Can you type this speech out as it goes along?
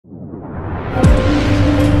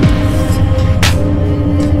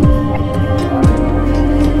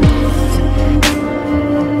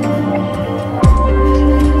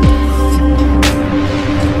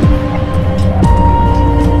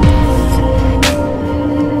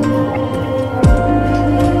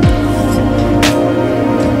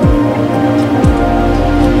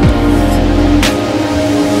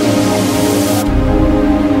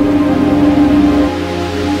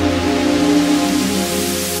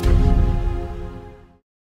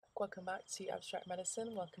welcome back to Abstract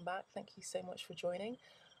Medicine, welcome back, thank you so much for joining.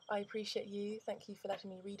 I appreciate you, thank you for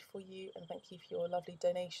letting me read for you, and thank you for your lovely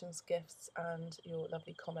donations, gifts, and your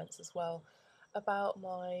lovely comments as well about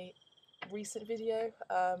my recent video,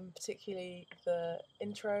 particularly the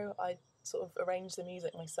intro. I sort of arranged the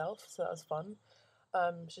music myself, so that was fun.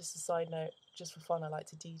 Just a side note, just for fun, I like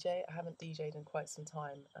to DJ. I haven't DJed in quite some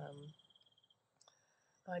time.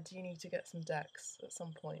 I do need to get some decks at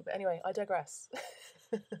some point. But anyway, I digress.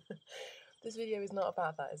 This video is not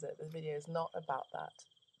about that, is it? This video is not about that.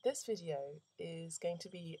 This video is going to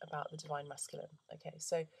be about the Divine Masculine. Okay,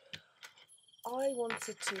 so I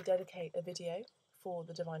wanted to dedicate a video for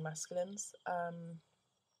the Divine Masculines,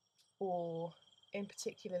 or in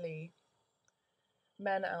particularly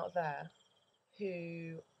men out there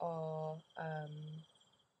who are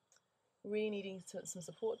really needing some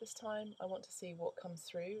support this time. I want to see what comes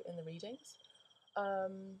through in the readings.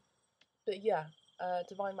 But yeah,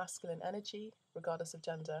 Divine Masculine energy, regardless of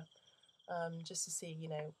gender, just to see, you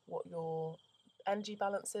know, what your energy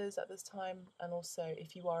balance is at this time, and also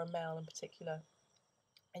if you are a male in particular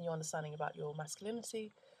and your understanding about your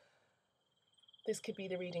masculinity, this could be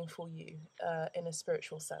the reading for you in a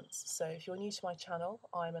spiritual sense. So if you're new to my channel,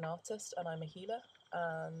 I'm an artist and I'm a healer,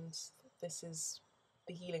 and this is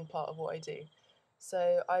the healing part of what I do.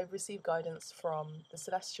 So I receive guidance from the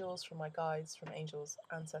celestials, from my guides, from angels,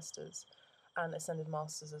 ancestors, and ascended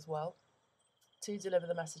masters as well, to deliver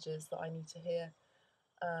the messages that I need to hear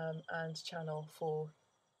and channel for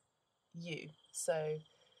you. So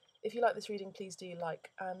if you like this reading, please do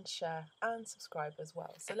like and share and subscribe as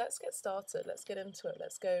well. So let's get started. Let's get into it.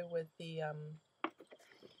 Let's go with the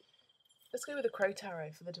Crow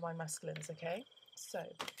Tarot for the Divine Masculines. Okay. So,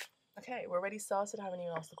 okay, we're already started. I haven't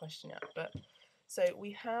even asked the question yet. But so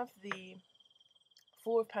we have the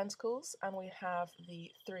Four of Pentacles and we have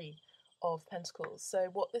the Three of Pentacles. So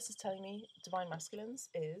what this is telling me, Divine Masculines,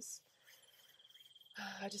 is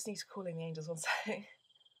I just need to call in the angels one second.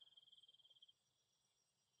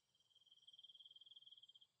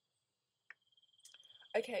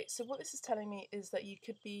 Okay, so what this is telling me is that you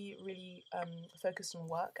could be really focused on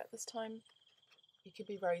work at this time. You could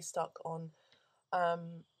be very stuck on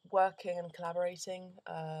working and collaborating,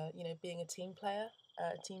 you know, being a team player,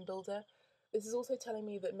 team builder. This is also telling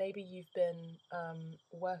me that maybe you've been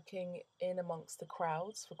working in amongst the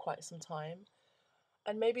crowds for quite some time.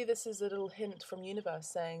 And maybe this is a little hint from universe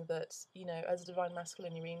saying that, you know, as a Divine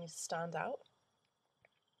Masculine, you really need to stand out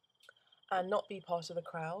and not be part of the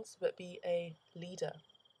crowds, but be a leader.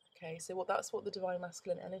 Okay, so that's what the Divine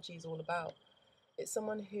Masculine energy is all about. It's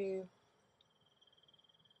someone who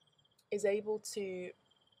is able to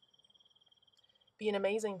be an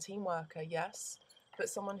amazing team worker, yes, but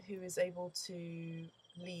someone who is able to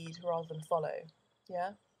lead rather than follow.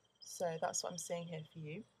 Yeah, so that's what I'm seeing here for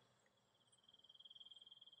you.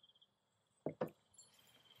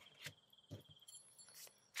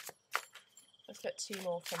 Let's get two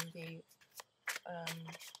more from the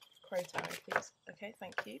Crow Tarot, please. Okay,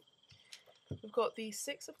 thank you. We've got the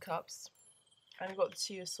Six of Cups and we've got the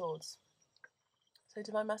Two of Swords. So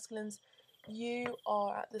Divine Masculines, you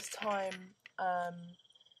are at this time, I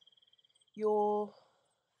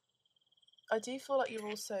do feel like you're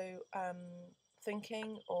also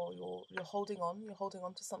thinking, or you're holding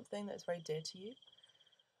on to something that is very dear to you.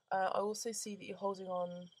 I also see that you're holding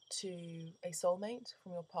on to a soulmate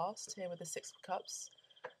from your past here with the Six of Cups.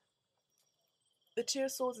 The Two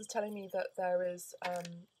of Swords is telling me that there is a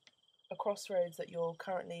crossroads that you're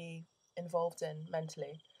currently involved in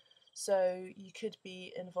mentally. So you could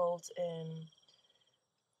be involved in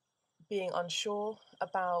being unsure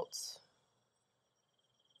about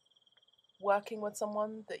working with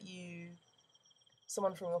someone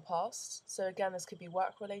from your past. So again, this could be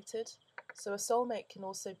work related. So a soulmate can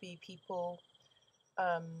also be people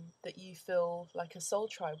that you feel like a soul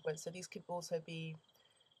tribe with. So these could also be,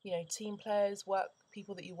 you know, team players,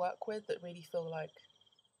 people that you work with that really feel like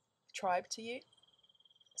tribe to you.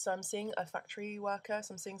 So I'm seeing a factory worker,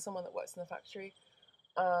 so I'm seeing someone that works in the factory,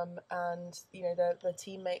 and you know, the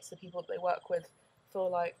teammates, the people that they work with, feel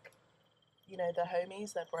like, you know, they're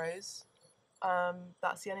homies, they're bros.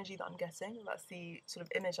 That's the energy that I'm getting. That's the sort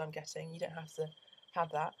of image I'm getting. You don't have to have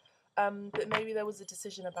that. But maybe there was a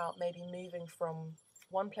decision about maybe moving from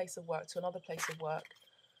one place of work to another place of work,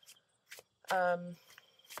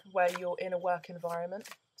 where you're in a work environment.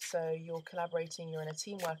 So you're collaborating, you're in a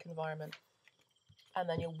teamwork environment, and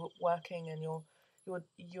then you're working and you're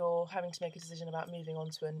having to make a decision about moving on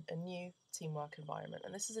to a new teamwork environment.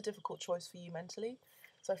 And this is a difficult choice for you mentally.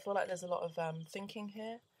 So I feel like there's a lot of thinking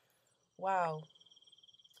here. Wow.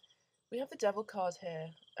 We have the Devil card here.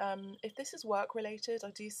 If this is work related,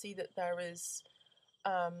 I do see that there is,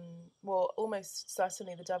 well, almost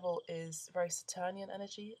certainly the Devil is very Saturnian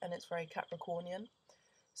energy and it's very Capricornian.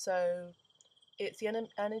 So it's the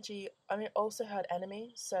energy, I mean, also had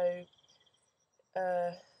enemy, so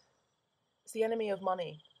it's the enemy of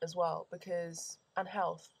money as well, because, and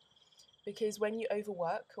health, because when you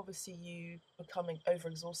overwork, obviously you become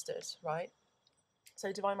overexhausted, right?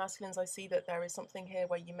 So Divine Masculines, I see that there is something here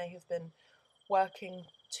where you may have been working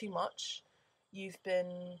too much. You've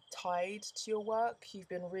been tied to your work. You've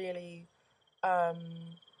been really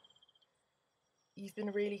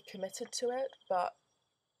committed to it, but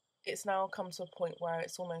it's now come to a point where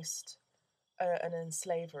it's almost a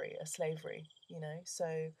slavery, you know.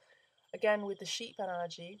 So again, with the sheep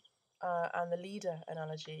analogy and the leader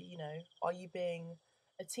analogy, you know, are you being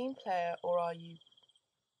a team player, or are you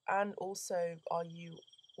also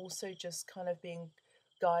just kind of being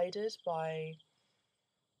guided by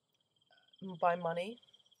money?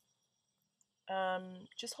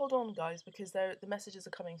 Just hold on, guys, because the messages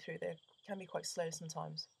are coming through. They can be quite slow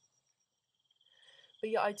sometimes. But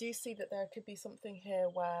yeah, I do see that there could be something here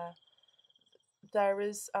where there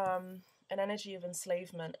is an energy of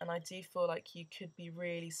enslavement, and I do feel like you could be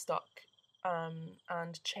really stuck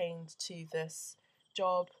and chained to this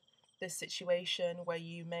job, this situation, where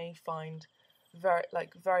you may find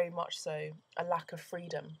very much so a lack of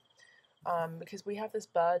freedom, because we have this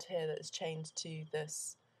bird here that is chained to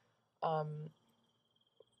this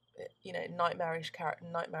you know, nightmarish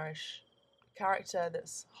character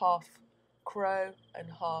that's half crow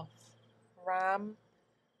and half ram,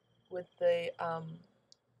 with the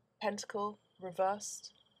pentacle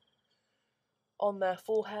reversed on their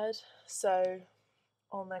forehead, so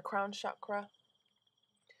on their crown chakra.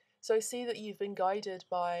 So I see that you've been guided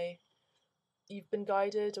or you've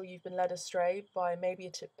been led astray by maybe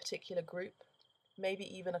a particular group, maybe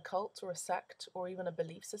even a cult or a sect or even a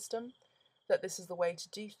belief system, that this is the way to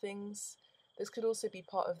do things. This could also be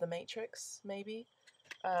part of the matrix, maybe.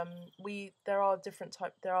 There are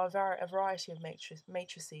a variety of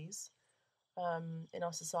matrices in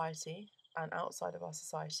our society and outside of our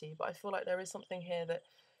society, but I feel like there is something here that,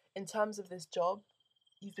 in terms of this job,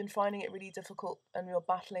 you've been finding it really difficult, and you're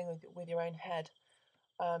battling with your own head,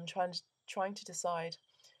 trying to decide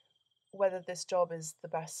whether this job is the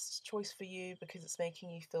best choice for you, because it's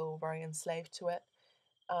making you feel very enslaved to it,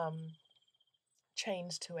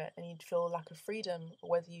 chained to it, and you'd feel a lack of freedom,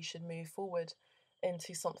 or whether you should move forward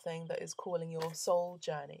into something that is calling your soul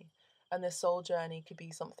journey. And this soul journey could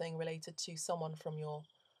be something related to someone from your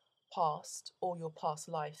past, or your past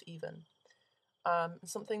life even.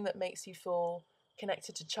 Something that makes you feel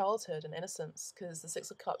connected to childhood and innocence, because the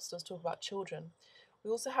Six of Cups does talk about children.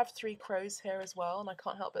 We also have 3 crows here as well, and I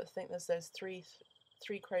can't help but think there's those three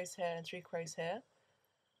crows here and 3 crows here.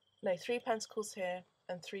 No, 3 pentacles here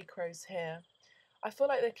and 3 crows here. I feel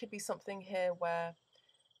like there could be something here where,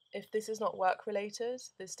 if this is not work related,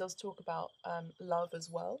 this does talk about love as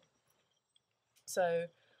well. So,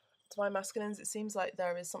 to my masculines, it seems like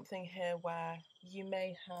there is something here where you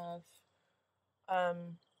may have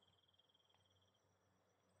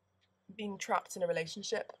been trapped in a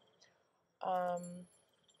relationship, and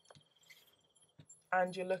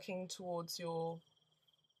you're looking towards your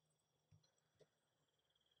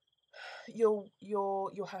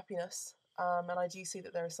happiness, and I do see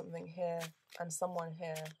that there is something here and someone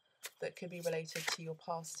here that could be related to your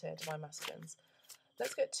past here, Divine Masculines.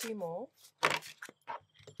 Let's get 2 more.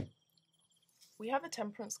 We have a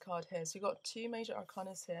Temperance card here, so we've got 2 major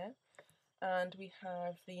arcanas here, and we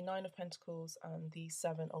have the 9 of Pentacles and the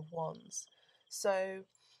 7 of Wands. So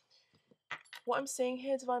what I'm seeing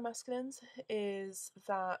here, Divine Masculines, is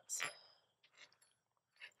that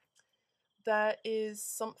there is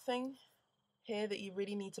something here that you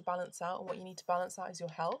really need to balance out, and what you need to balance out is your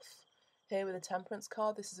health. Here with the Temperance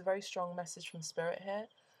card, this is a very strong message from Spirit here,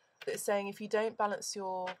 that is saying if you don't balance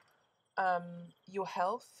your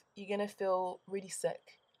health, you're going to feel really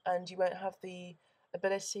sick, and you won't have the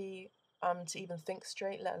ability to even think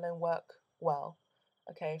straight, let alone work well,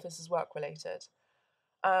 okay, if this is work related.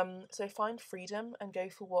 So find freedom and go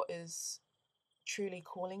for what is truly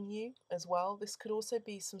calling you as well. This could also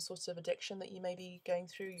be some sort of addiction that you may be going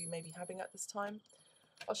through, you may be having at this time.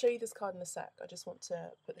 I'll show you this card in a sec. I just want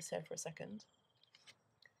to put this here for a second,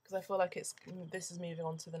 because I feel like this is moving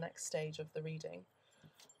on to the next stage of the reading.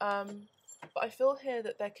 But I feel here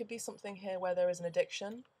that there could be something here where there is an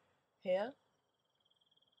addiction here,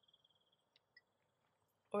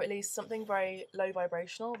 or at least something very low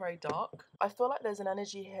vibrational, very dark. I feel like there's an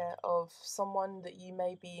energy here of someone that you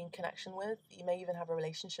may be in connection with, you may even have a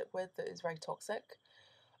relationship with, that is very toxic.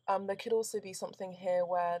 There could also be something here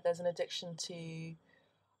where there's an addiction to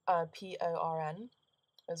PORN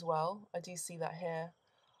as well. I do see that here.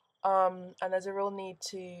 And there's a real need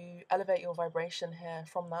to elevate your vibration here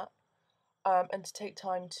from that. And to take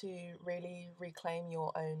time to really reclaim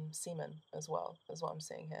your own semen as well, is what I'm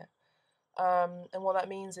seeing here. And what that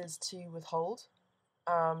means is to withhold,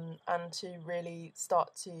 and to really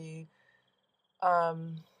start to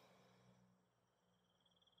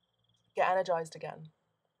get energized again.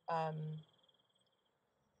 And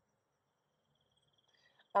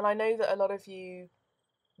I know that a lot of you,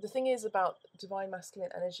 the thing is about divine masculine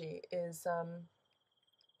energy is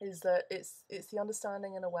that it's the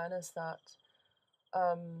understanding and awareness that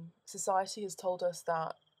society has told us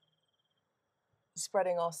that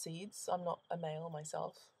spreading our seeds. I'm not a male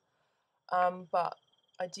myself, but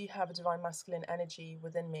I do have a divine masculine energy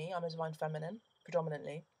within me. I'm a divine feminine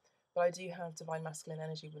predominantly, but I do have divine masculine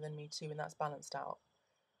energy within me too, and that's balanced out.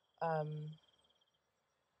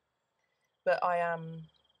 But I am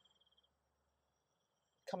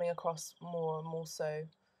coming across more and more so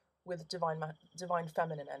with divine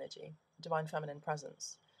feminine energy, divine feminine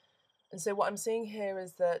presence. And so what I'm seeing here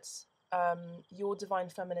is that your divine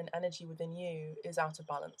feminine energy within you is out of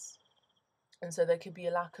balance. And so there could be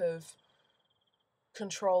a lack of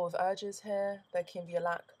control of urges here. There can be a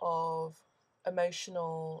lack of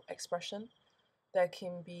emotional expression. There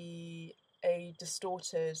can be a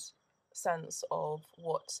distorted sense of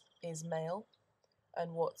what is male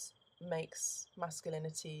and what makes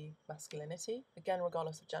masculinity, again,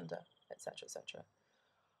 regardless of gender, etc., etc.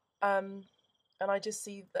 And I just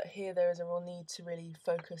see that here there is a real need to really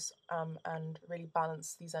focus and really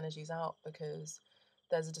balance these energies out, because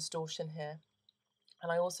there's a distortion here.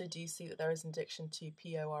 And I also do see that there is an addiction to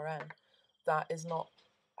PORN that is not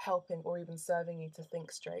helping or even serving you to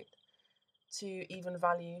think straight, to even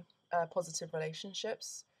value positive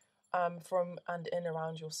relationships from and in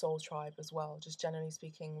around your soul tribe as well, just generally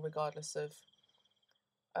speaking, regardless of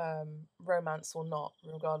romance or not,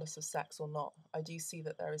 regardless of sex or not. I do see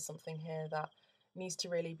that there is something here that needs to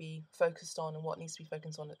really be focused on, and what needs to be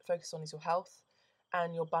focused on is your health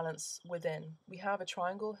and your balance within. We have a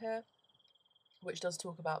triangle here which does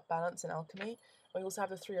talk about balance and alchemy. We also have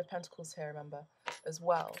the Three of Pentacles here, remember, as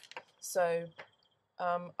well. So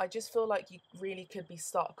I just feel like you really could be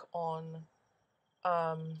stuck on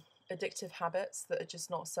addictive habits that are just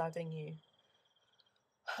not serving you.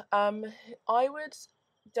 I would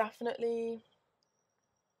definitely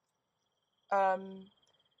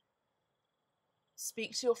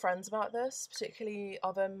speak to your friends about this, particularly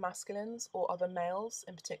other masculines or other males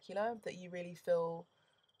in particular that you really feel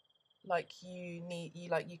like you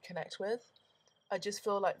connect with. I just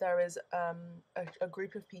feel like there is a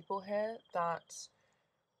group of people here that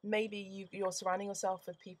maybe you're surrounding yourself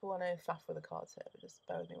with people. I know faff with the cards here, but just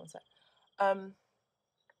bear with me one sec.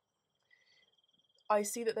 I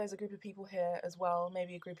see that there's a group of people here as well,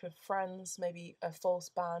 maybe a group of friends, maybe a false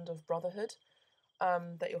band of brotherhood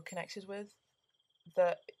that you're connected with.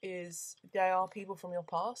 They are people from your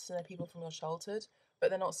past and they're people from your childhood, but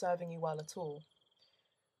they're not serving you well at all.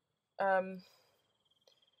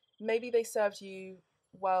 Maybe they served you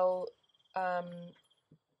well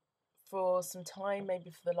for some time,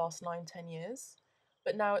 maybe for the last 9-10 years,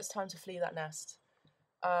 but now it's time to flee that nest.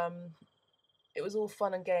 It was all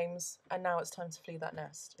fun and games, and now it's time to flee that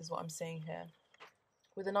nest, is what I'm seeing here.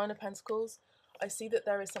 With the Nine of Pentacles, I see that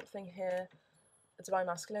there is something here, Divine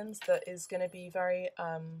Masculines, that is going to be very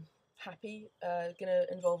happy, going to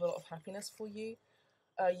involve a lot of happiness for you.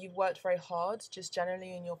 You've worked very hard, just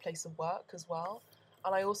generally in your place of work as well.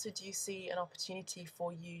 And I also do see an opportunity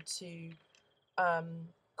for you to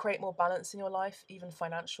create more balance in your life, even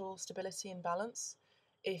financial stability and balance,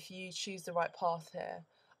 if you choose the right path here.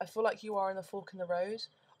 I feel like you are in the fork in the road.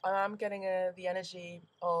 I am getting the energy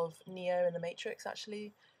of Neo in the Matrix,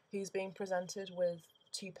 actually, who's being presented with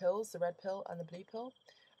two pills, the red pill and the blue pill.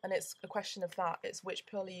 And it's a question of that. It's which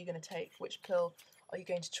pill are you going to take? Which pill are you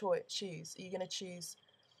going to choose? Are you going to choose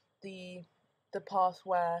the path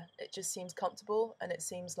where it just seems comfortable and it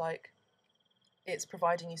seems like it's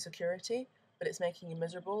providing you security, but it's making you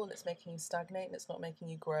miserable and it's making you stagnate and it's not making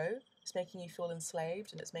you grow? It's making you feel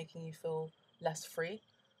enslaved and it's making you feel less free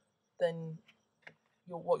than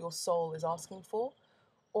what your soul is asking for?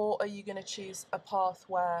 Or are you going to choose a path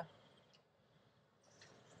where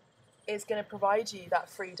it's going to provide you that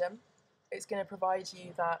freedom, it's going to provide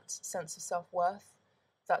you that sense of self-worth,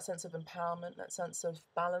 that sense of empowerment, that sense of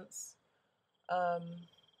balance?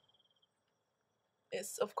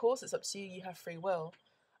 Of course it's up to you, you have free will.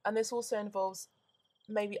 And this also involves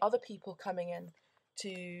maybe other people coming in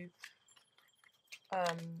to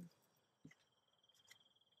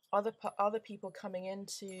other people coming in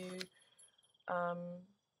to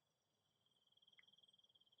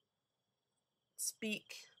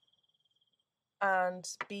speak and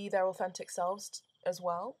be their authentic selves as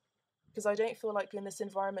well, because I don't feel like in this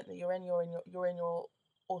environment that you're in your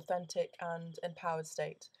authentic and empowered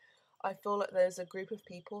state. I feel like there's a group of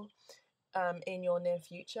people in your near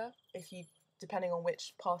future, if you, depending on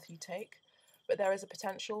which path you take, but there is a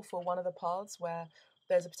potential for one of the paths where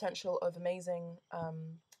there's a potential of amazing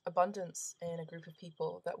abundance in a group of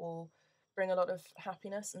people that will bring a lot of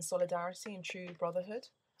happiness and solidarity and true brotherhood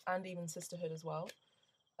and even sisterhood as well.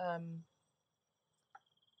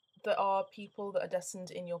 There are people that are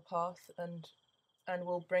destined in your path and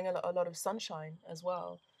will bring a lot of sunshine as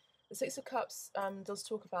well. The Six of Cups does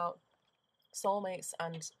talk about soulmates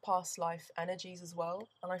and past life energies as well,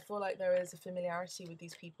 and I feel like there is a familiarity with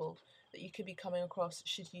these people that you could be coming across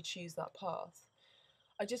should you choose that path.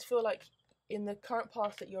 I just feel like in the current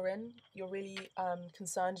path that you're in, you're really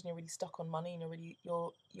concerned and you're really stuck on money, and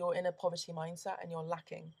you're in a poverty mindset and you're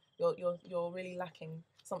lacking. You're really lacking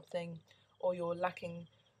something, or you're lacking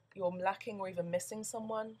or even missing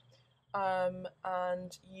someone.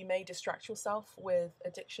 And you may distract yourself with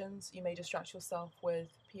addictions. You may distract yourself with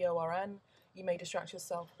PORN. You may distract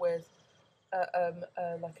yourself with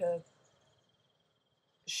like a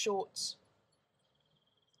short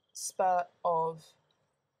spurt of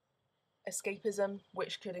escapism,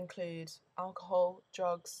 which could include alcohol,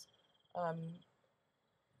 drugs,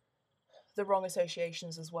 the wrong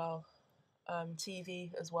associations as well,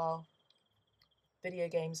 TV as well, video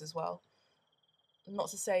games as well. Not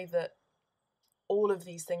to say that all of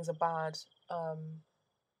these things are bad,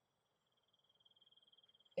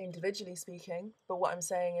 individually speaking, but what I'm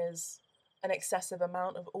saying is an excessive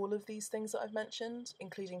amount of all of these things that I've mentioned,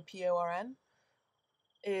 including PORN,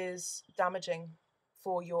 is damaging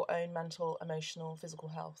for your own mental, emotional, physical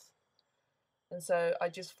health. And so I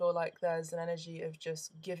just feel like there's an energy of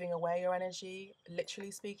just giving away your energy, literally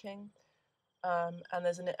speaking. And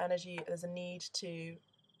there's there's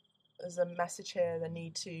a message here, the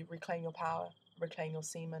need to reclaim your power, reclaim your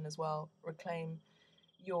semen as well, reclaim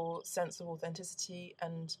your sense of authenticity,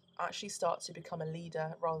 and actually start to become a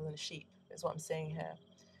leader rather than a sheep, is what I'm saying here.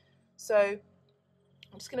 So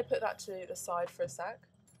I'm just going to put that to the side for a sec,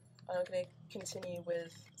 and I'm going to continue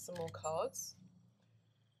with some more cards.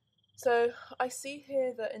 So I see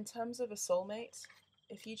here that in terms of a soulmate,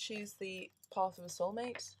 if you choose the path of a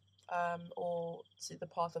soulmate, or the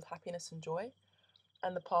path of happiness and joy,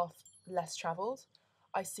 and the path less travelled,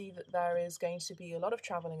 I see that there is going to be a lot of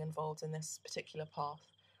travelling involved in this particular path.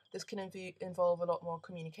 This can involve a lot more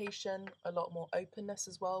communication, a lot more openness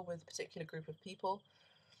as well with a particular group of people.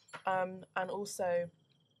 And also,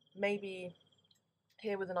 maybe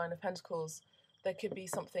here with the Nine of Pentacles, there could be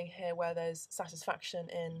something here where there's satisfaction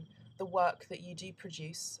in the work that you do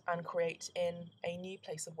produce and create in a new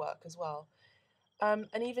place of work as well.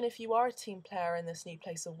 And even if you are a team player in this new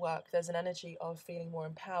place of work, there's an energy of feeling more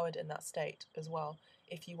empowered in that state as well,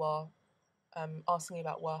 if you are asking me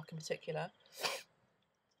about work in particular.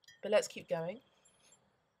 But let's keep going.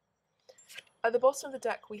 At the bottom of the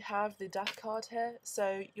deck, we have the Death card here.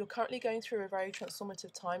 So you're currently going through a very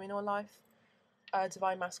transformative time in your life.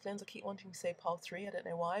 Divine Masculines, I keep wanting to say pile 3, I don't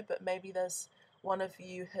know why, but maybe there's one of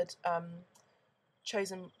you had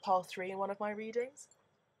chosen pile 3 in one of my readings.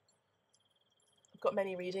 I've got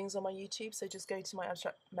many readings on my YouTube, so just go to my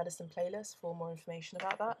Abstract Medicine playlist for more information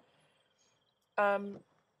about that.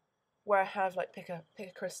 Where I have like pick a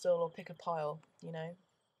crystal or pick a pile, you know.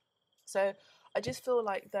 So I just feel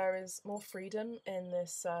like there is more freedom in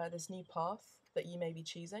this this new path that you may be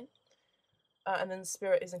choosing, and then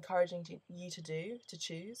Spirit is encouraging you to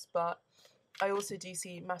choose. But I also do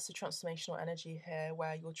see massive transformational energy here,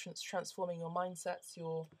 where you're transforming your mindsets,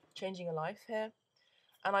 you're changing your life here,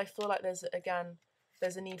 and I feel like there's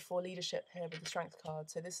a need for leadership here with the Strength card.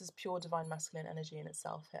 So this is pure Divine Masculine energy in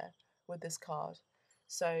itself here with this card.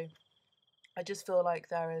 So I just feel like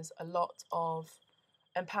there is a lot of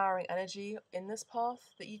empowering energy in this path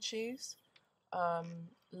that you choose.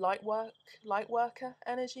 Light worker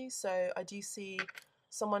energy. So I do see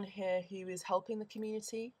someone here who is helping the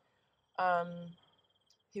community,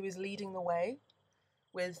 who is leading the way.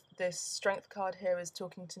 With this Strength card here is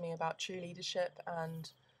talking to me about true leadership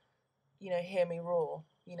and, you know, hear me roar,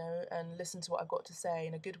 you know, and listen to what I've got to say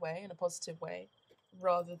in a good way, in a positive way,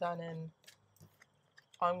 rather than in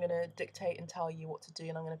I'm going to dictate and tell you what to do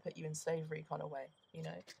and I'm going to put you in slavery kind of way, you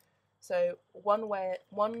know. So one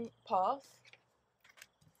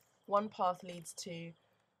path leads to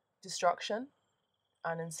destruction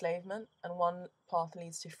and enslavement, and one path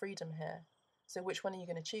leads to freedom here. So which one are you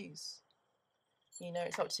going to choose? You know,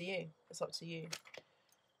 it's up to you. It's up to you.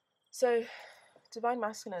 So, Divine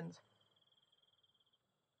Masculine.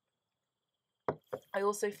 I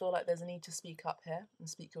also feel like there's a need to speak up here and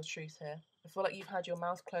speak your truth here. I feel like you've had your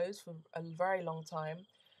mouth closed for a very long time,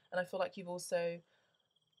 and I feel like you've also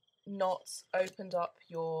not opened up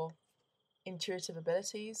your intuitive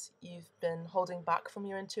abilities. You've been holding back from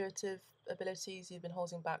your intuitive abilities. You've been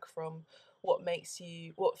holding back from what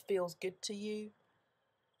feels good to you.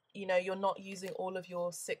 You know, you're not using all of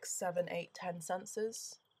your 6, 7, 8, 10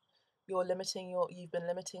 senses. You've been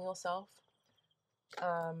limiting yourself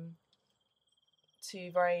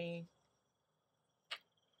to very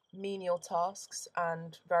menial tasks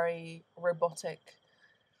and very robotic.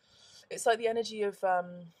 It's like the energy of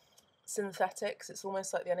synthetics. It's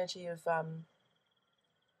almost like the energy of I'm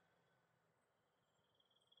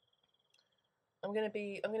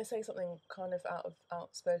gonna say something kind of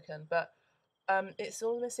outspoken, but it's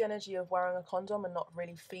almost the energy of wearing a condom and not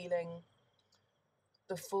really feeling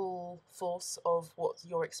the full force of what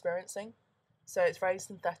you're experiencing. So it's very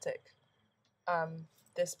synthetic.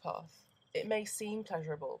 This path, it may seem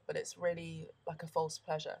pleasurable, but it's really like a false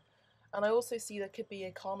pleasure. And I also see there could be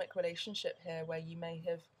a karmic relationship here where you may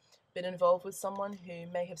have been involved with someone who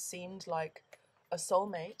may have seemed like a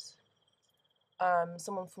soulmate,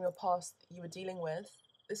 someone from your past that you were dealing with.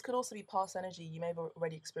 This could also be past energy. You may have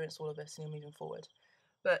already experienced all of this and you're moving forward.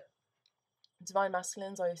 But Divine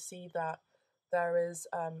Masculines, I see that there is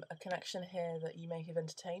a connection here that you may have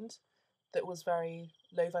entertained that was very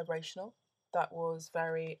low vibrational, that was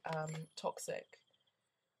very toxic,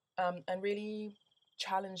 and really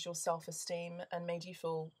challenged your self-esteem and made you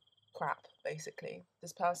feel crap, basically.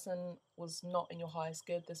 This person was not in your highest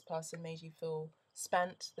good. This person made you feel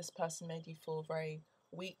spent. This person made you feel very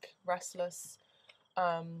weak, restless,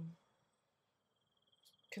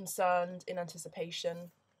 concerned, in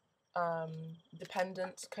anticipation,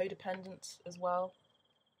 dependent, codependent as well.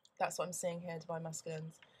 That's what I'm seeing here, Divine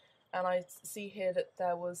Masculines. And I see here that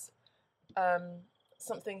there was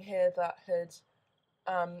something here that had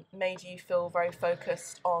made you feel very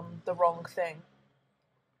focused on the wrong thing.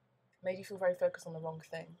 Made you feel very focused on the wrong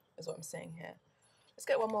thing, is what I'm seeing here. Let's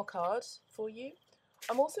get one more card for you.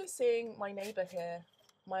 I'm also seeing my neighbour here.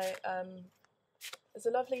 There's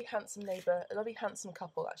a lovely, handsome neighbour, a lovely, handsome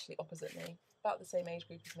couple actually opposite me, about the same age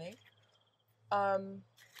group as me.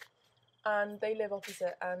 And they live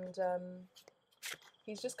opposite, and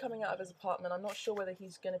he's just coming out of his apartment. I'm not sure whether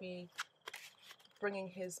he's going to be bringing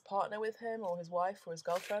his partner with him or his wife or his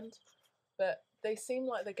girlfriend, but they seem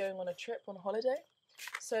like they're going on a trip, on a holiday.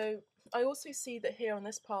 So I also see that here on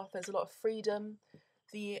this path there's a lot of freedom.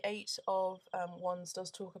 The 8 of Wands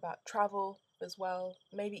does talk about travel as well,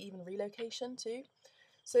 maybe even relocation too.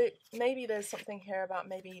 So maybe there's something here about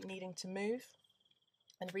maybe needing to move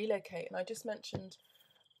and relocate. And I just mentioned,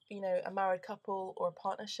 you know, a married couple or a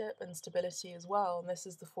partnership and stability as well. And this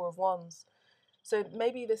is the 4 of Wands. So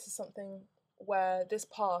maybe this is something where this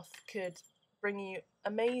path could bring you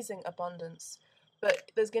amazing abundance,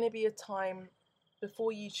 but there's going to be a time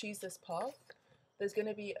before you choose this path. There's going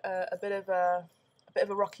to be a bit of a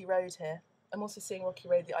rocky road here. I'm also seeing Rocky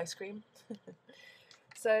Road, the ice cream.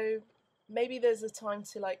 So maybe there's a time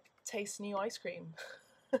to like taste new ice cream.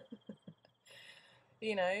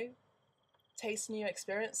 You know, taste new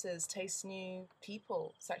experiences, taste new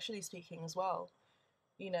people, sexually speaking as well.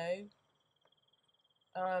 You know,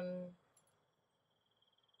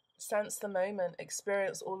 sense the moment,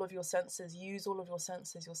 experience all of your senses, use all of your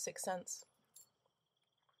senses, your 6th sense,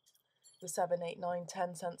 the 7, 8, 9,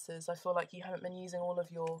 10 senses. I feel like you haven't been using all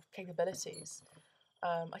of your capabilities.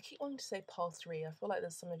 I keep wanting to say pole 3. I feel like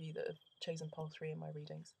there's some of you that have chosen pole 3 in my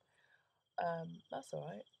readings. That's all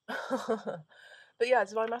right. But yeah,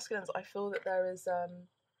 Divine Masculines, I feel that there is a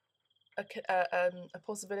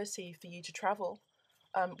possibility for you to travel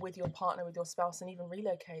with your partner, with your spouse, and even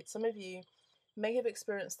relocate. Some of you may have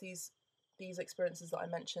experienced these experiences that I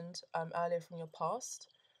mentioned earlier from your past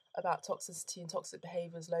about toxicity and toxic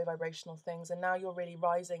behaviours, low vibrational things, and now you're really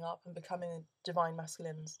rising up and becoming Divine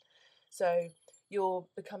Masculines. So you're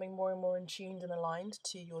becoming more and more in tuned and aligned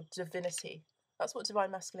to your divinity. That's what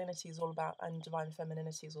Divine Masculinity is all about, and Divine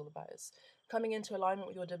Femininity is all about. It's coming into alignment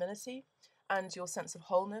with your divinity and your sense of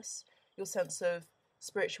wholeness, your sense of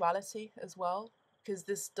spirituality as well, because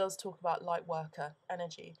this does talk about light worker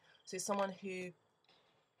energy. So someone who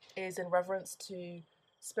is in reverence to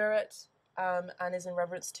spirit and is in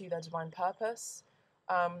reverence to their divine purpose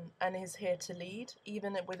and is here to lead,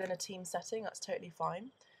 even within a team setting, that's totally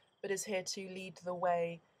fine, but is here to lead the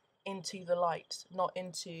way into the light, not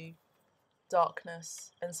into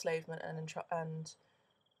darkness, enslavement, and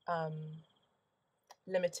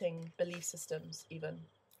limiting belief systems even.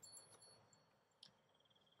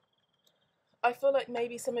 I feel like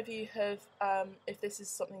maybe some of you have, if this is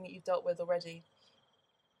something that you've dealt with already,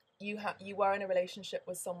 you were in a relationship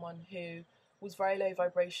with someone who was very low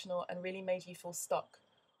vibrational and really made you feel stuck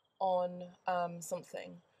on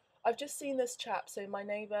something. I've just seen this chap, so my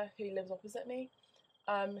neighbour who lives opposite me,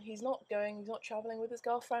 he's not travelling with his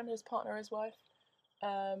girlfriend, his partner, his wife.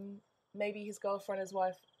 Maybe his girlfriend, his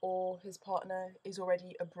wife, or his partner is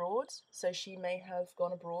already abroad, so she may have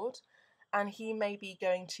gone abroad, and he may be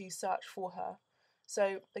going to search for her.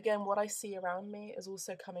 So again, what I see around me is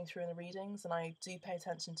also coming through in the readings, and I do pay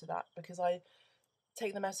attention to that because I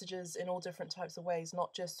take the messages in all different types of ways,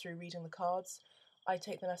 not just through reading the cards. I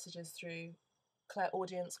take the messages through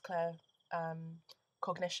clairaudience,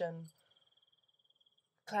 cognition,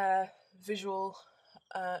 visual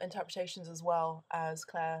interpretations, as well as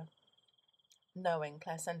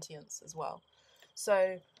clairsentience as well.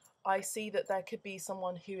 So I see that there could be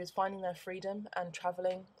someone who is finding their freedom and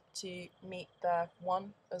travelling to meet their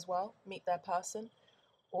one as well, meet their person.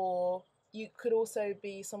 Or you could also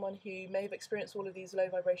be someone who may have experienced all of these low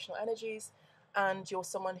vibrational energies, and you're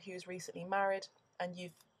someone who's recently married, and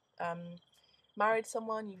you've married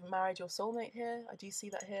someone, you've married your soulmate here. I do see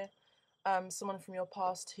that here. Someone from your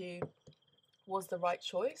past who was the right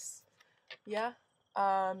choice, yeah,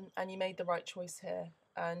 and you made the right choice here,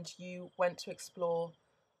 and you went to explore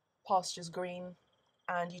pastures green,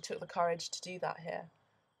 and you took the courage to do that here.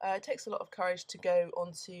 It takes a lot of courage to go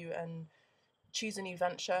onto and choose a new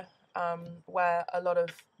venture, where a lot of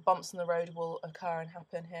bumps in the road will occur and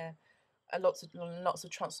happen here, and lots of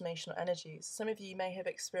transformational energies. Some of you may have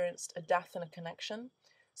experienced a death in a connection,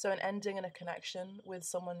 so an ending in a connection with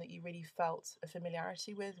someone that you really felt a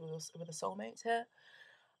familiarity with a soulmate here.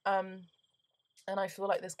 And I feel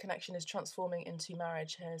like this connection is transforming into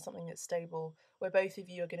marriage here, something that's stable, where both of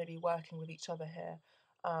you are going to be working with each other here,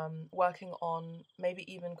 working on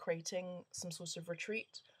maybe even creating some sort of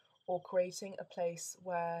retreat, or creating a place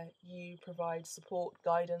where you provide support,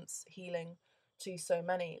 guidance, healing to so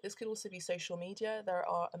many. This could also be social media. There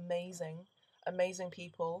are amazing, amazing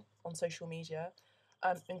people on social media,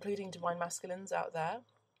 including divine masculines out there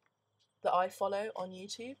that I follow on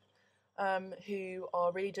YouTube, who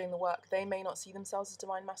are really doing the work. They may not see themselves as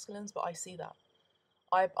divine masculines, but I see that.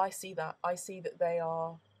 I see that. I see that they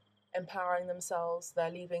are empowering themselves.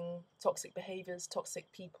 They're leaving toxic behaviors,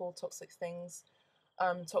 toxic people, toxic things,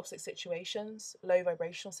 toxic situations, low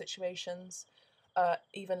vibrational situations,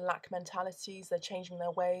 even lack mentalities. They're changing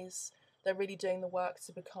their ways. They're really doing the work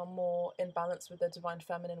to become more in balance with their divine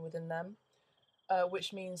feminine within them,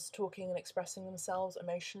 which means talking and expressing themselves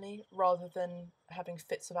emotionally rather than having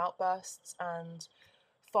fits of outbursts and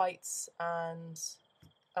fights, and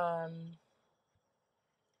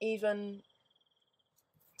even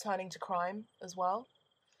turning to crime as well.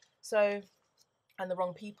 So, and the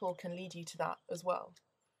wrong people can lead you to that as well.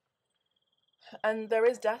 And there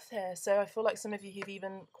is death here, so I feel like some of you have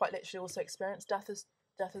even quite literally also experienced death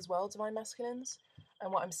as well, divine masculines.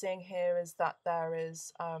 And what I'm seeing here is that there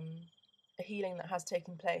is a healing that has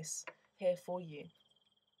taken place here for you.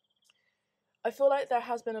 I feel like there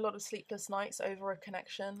has been a lot of sleepless nights over a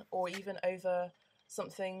connection, or even over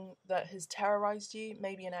something that has terrorized you.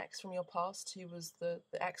 Maybe an ex from your past who was the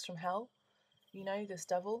ex from hell. You know, this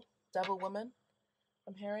devil woman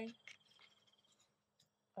I'm hearing.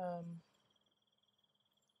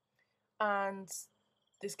 And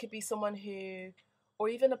this could be someone who, or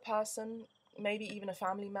even a person, maybe even a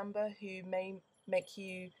family member who may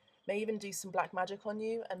even do some black magic on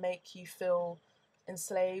you and make you feel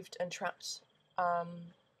enslaved and trapped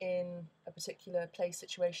in a particular place,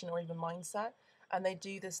 situation, or even mindset. And they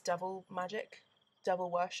do this devil magic,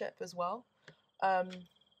 devil worship as well.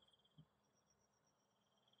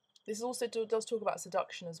 This also does talk about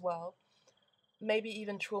seduction as well. Maybe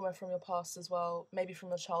even trauma from your past as well, maybe from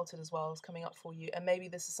your childhood as well, is coming up for you. And maybe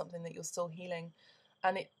this is something that you're still healing.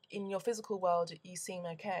 And in your physical world, you seem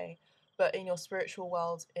okay. But in your spiritual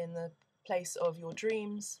world, in the place of your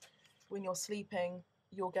dreams, when you're sleeping,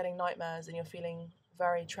 you're getting nightmares and you're feeling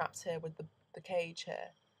very trapped here with the cage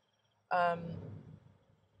here.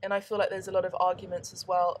 And I feel like there's a lot of arguments as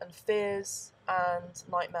well, and fears and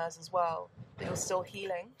nightmares as well, that you're still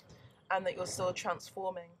healing and that you're still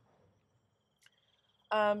transforming.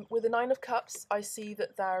 With the Nine of Cups, I see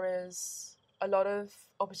that there is a lot of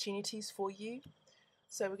opportunities for you.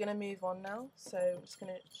 So we're going to move on now. So I'm just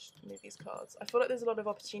going to move these cards. I feel like there's a lot of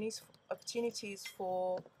opportunities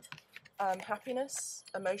for happiness,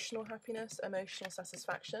 emotional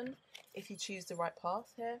satisfaction, if you choose the right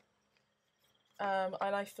path here. And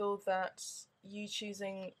I feel that you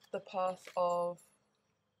choosing the path of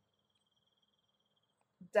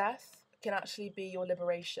death can actually be your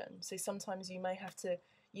liberation. So sometimes you may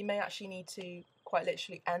actually need to quite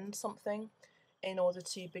literally end something in order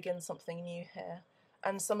to begin something new here.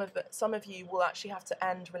 And some of you will actually have to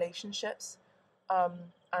end relationships,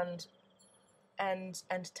 and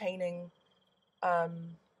entertaining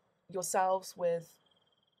yourselves with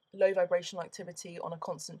low vibrational activity on a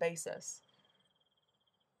constant basis.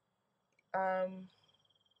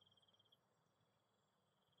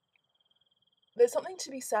 There's something to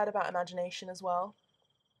be said about imagination as well.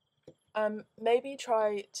 Maybe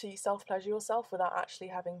try to self-pleasure yourself without actually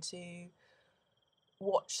having to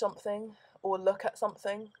watch something or look at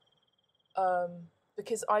something.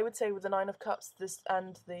 Because I would say with the Nine of Cups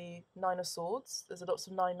and the Nine of Swords, there's lots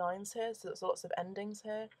of 9/9s here, so there's lots of endings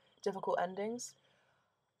here, difficult endings.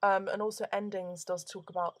 And also endings does talk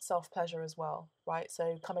about self-pleasure as well, right?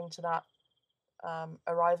 So coming to that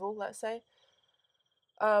arrival, let's say.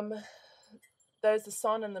 There's the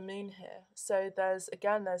sun and the moon here. So there's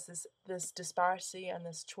this disparity and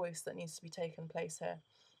this choice that needs to be taken place here.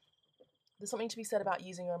 There's something to be said about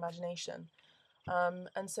using your imagination.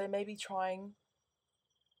 And so maybe trying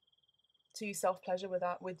to self-pleasure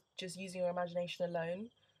with just using your imagination alone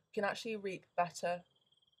can actually reap better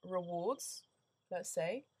rewards, let's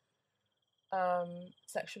say,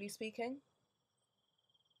 sexually speaking,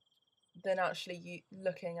 than actually you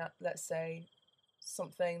looking at, let's say,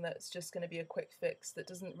 something that's just going to be a quick fix that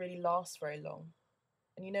doesn't really last very long.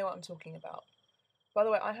 And you know what I'm talking about. By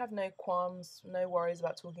the way, I have no qualms, no worries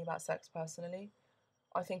about talking about sex personally.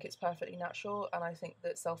 I think it's perfectly natural, and I think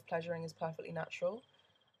that self-pleasuring is perfectly natural.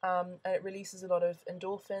 And it releases a lot of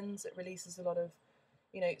endorphins, it releases a lot of,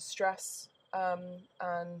 stress,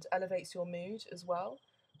 and elevates your mood as well.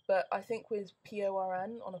 But I think with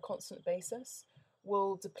PORN on a constant basis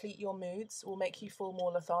will deplete your moods, will make you feel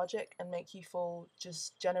more lethargic and make you feel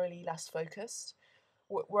just generally less focused.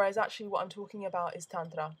 Whereas actually what I'm talking about is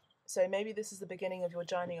Tantra. So maybe this is the beginning of your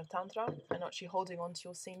journey of Tantra, and actually holding on to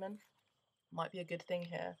your semen might be a good thing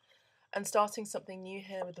here. And starting something new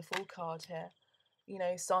here with the Fool card here.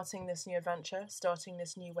 Starting this new adventure, starting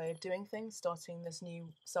this new way of doing things, starting this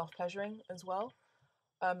new self-pleasuring as well.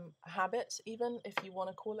 Habit, even, if you want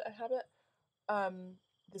to call it a habit.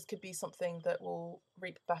 This could be something that will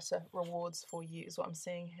reap better rewards for you, is what I'm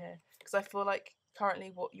seeing here. Because I feel like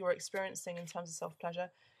currently what you're experiencing in terms of self-pleasure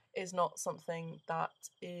is not something that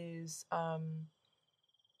is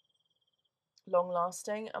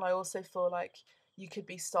long-lasting. And I also feel like you could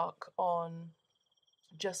be stuck on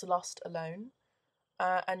just lust alone,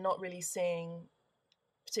 and not really seeing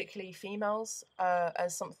particularly females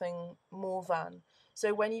as something more than.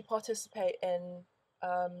 So when you participate in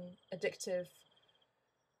addictive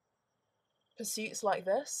pursuits like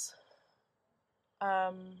this,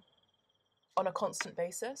 on a constant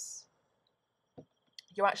basis,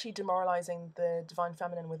 you're actually demoralizing the divine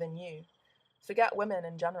feminine within you. Forget women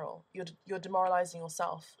in general. You're demoralizing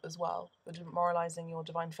yourself as well. You're demoralizing your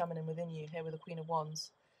divine feminine within you here with the Queen of Wands.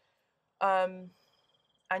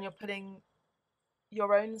 And you're putting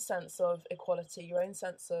your own sense of equality, your own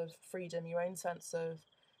sense of freedom, your own sense of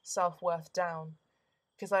self-worth down.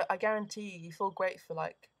 Because I guarantee you feel great for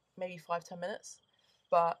like maybe 5-10 minutes,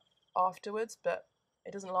 but afterwards,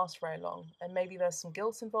 it doesn't last very long. And maybe there's some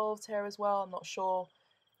guilt involved here as well. I'm not sure.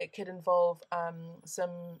 It could involve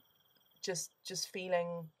some just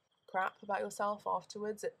feeling crap about yourself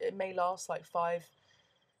afterwards. It may last like 5-10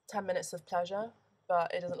 minutes of pleasure,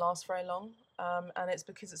 but it doesn't last very long. And it's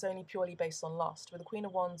because it's only purely based on lust. With the Queen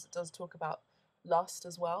of Wands, it does talk about lust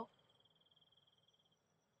as well.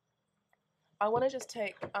 I want to just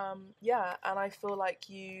take, and I feel like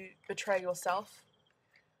you betray yourself.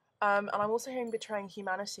 And I'm also hearing betraying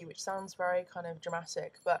humanity, which sounds very kind of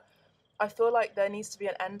dramatic, but I feel like there needs to be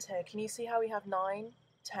an end here. Can you see how we have 9,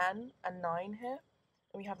 10, and 9 here?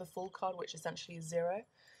 And we have the Fool card, which essentially is 0.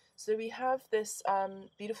 So we have this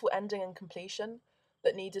beautiful ending and completion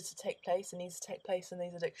that needed to take place and needs to take place in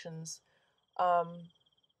these addictions. I'm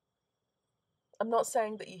not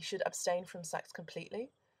saying that you should abstain from sex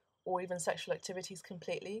completely or even sexual activities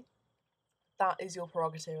completely. That is your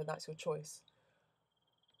prerogative and that's your choice.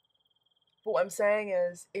 But what I'm saying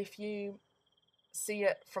is, if you see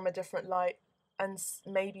it from a different light and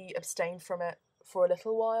maybe abstain from it for a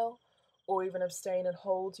little while, or even abstain and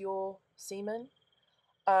hold your semen,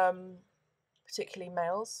 particularly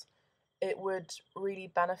males, it would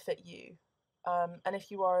really benefit you. And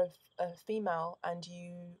if you are a female and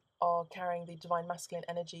you are carrying the divine masculine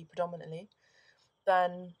energy predominantly,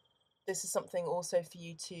 then this is something also for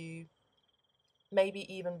you to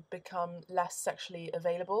maybe even become less sexually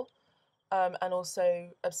available, and also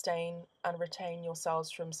abstain and retain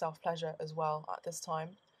yourselves from self-pleasure as well at this time.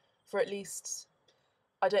 For at least,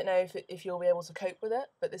 I don't know if you'll be able to cope with it,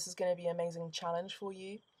 but this is going to be an amazing challenge for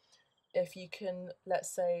you. If you can, let's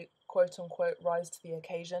say, quote unquote, rise to the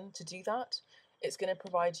occasion to do that, it's going to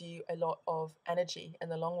provide you a lot of energy in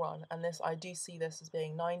the long run. And this, I do see this as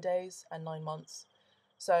being 9 days and 9 months.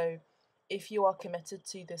 So if you are committed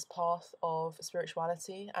to this path of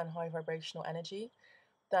spirituality and high vibrational energy,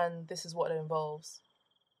 then this is what it involves.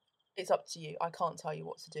 It's up to you. I can't tell you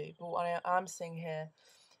what to do. But what I am seeing here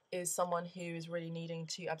is someone who is really needing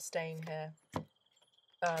to abstain here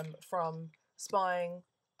from spying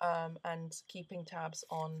and keeping tabs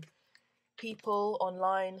on people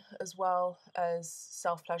online, as well as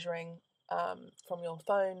self-pleasuring from your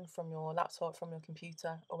phone, from your laptop, from your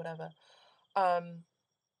computer, or whatever. And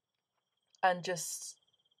just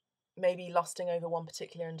maybe lusting over one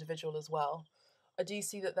particular individual as well. I do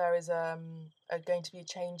see that there is going to be a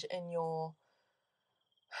change in your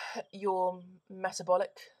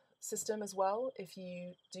metabolic system as well if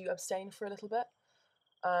you do abstain for a little bit,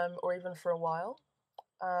 or even for a while.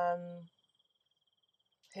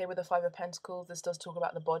 Here with the Five of Pentacles, this does talk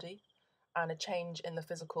about the body and a change in the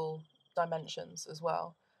physical dimensions as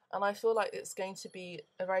well. And I feel like it's going to be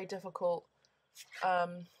a very difficult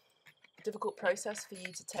process for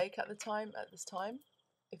you to take at this time,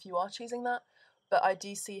 if you are choosing that. But I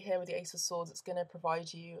do see here with the Ace of Swords, it's going to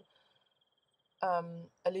provide you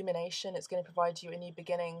illumination. It's going to provide you a new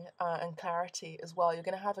beginning and clarity as well. You're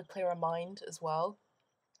going to have a clearer mind as well.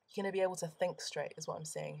 You're going to be able to think straight, is what I'm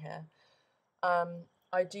seeing here.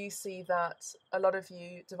 I do see that a lot of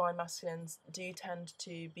you Divine Masculines do tend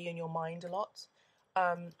to be in your mind a lot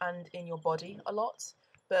and in your body a lot,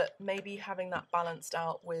 but maybe having that balanced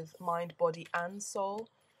out with mind, body and soul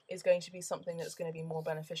is going to be something that's going to be more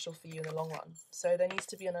beneficial for you in the long run. So there needs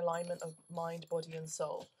to be an alignment of mind, body and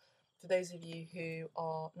soul. For those of you who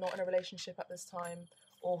are not in a relationship at this time,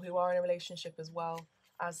 or who are in a relationship as well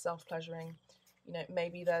as self-pleasuring, you know,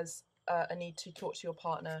 maybe there's a need to talk to your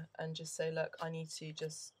partner and just say, look, I need to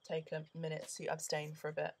just take a minute to abstain for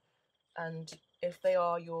a bit. And if they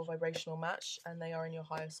are your vibrational match and they are in your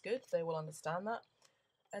highest good, they will understand that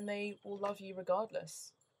and they will love you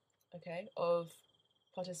regardless, okay, of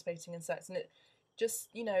participating in sex. And it just,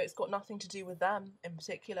 you know, it's got nothing to do with them in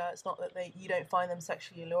particular. It's not that you don't find them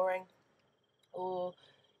sexually alluring or,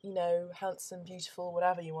 you know, handsome, beautiful,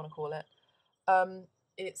 whatever you want to call it.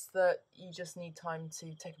 It's that you just need time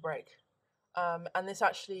to take a break. And this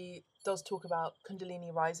actually does talk about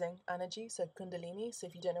Kundalini rising energy. So Kundalini, so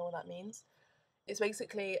if you don't know what that means, it's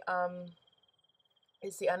basically,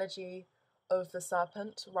 it's the energy of the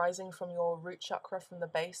serpent rising from your root chakra, from the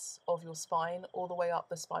base of your spine, all the way up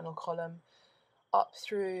the spinal column, up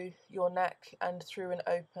through your neck and through and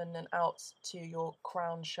open and out to your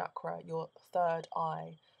crown chakra, your third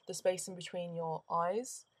eye, the space in between your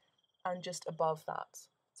eyes and just above that.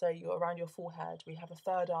 So you're around your forehead. We have a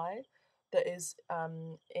third eye that is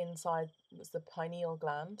inside the pineal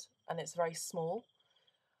gland, and it's very small.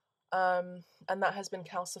 And that has been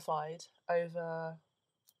calcified over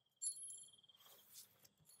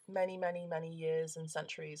many, many, many years and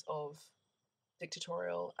centuries of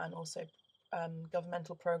dictatorial and also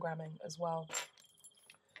governmental programming as well,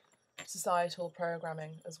 societal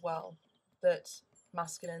programming as well, that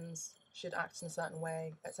masculines should act in a certain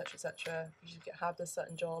way, etc., etc. You should have this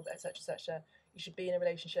certain job, etc., etc. You should be in a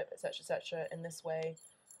relationship, etc., etc. in this way,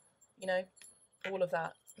 you know, all of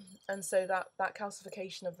that. And so that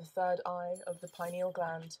calcification of the third eye, of the pineal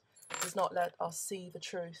gland, does not let us see the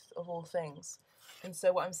truth of all things. And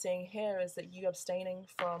so what I'm seeing here is that you abstaining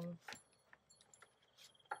from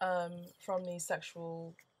these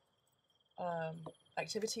sexual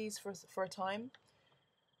activities for a time,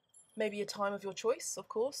 maybe a time of your choice, of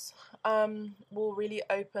course, will really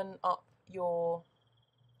open up your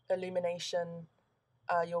illumination,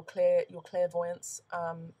 your clairvoyance,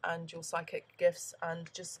 and your psychic gifts, and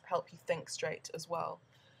just help you think straight as well.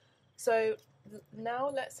 So now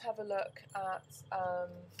let's have a look at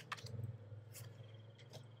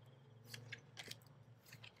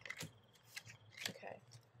okay.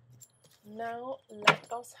 Now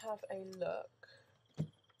let us have a look.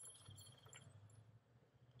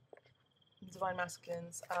 Divine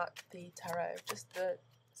Masculines at the tarot, just the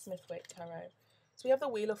Smithwaite tarot. So we have the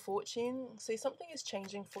Wheel of Fortune. So something is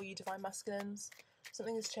changing for you, Divine Masculines.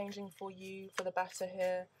 Something is changing for you for the better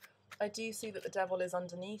here. I do see that the devil is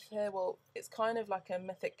underneath here. Well, it's kind of like a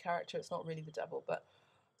mythic character. It's not really the devil, but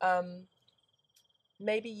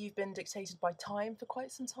maybe you've been dictated by time for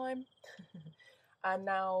quite some time. And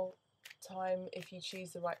now time, if you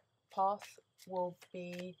choose the right path, will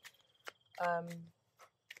be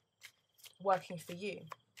working for you.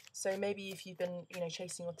 So maybe if you've been, you know,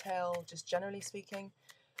 chasing your tail, just generally speaking,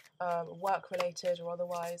 work related or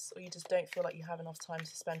otherwise, or you just don't feel like you have enough time to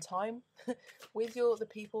spend time with the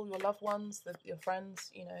people, your loved ones, your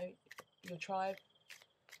friends, you know, your tribe,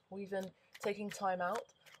 or even taking time out,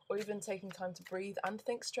 or even taking time to breathe and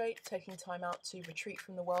think straight, taking time out to retreat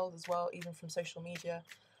from the world as well, even from social media,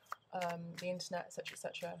 the internet, etc.,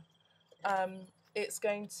 etc. It's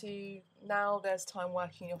going to, now there's time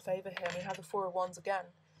working in your favour here, and we have the Four of Wands again.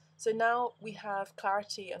 So now we have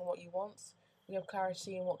clarity in what you want. We have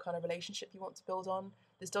clarity in what kind of relationship you want to build on.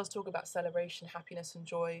 This does talk about celebration, happiness and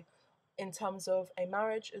joy in terms of a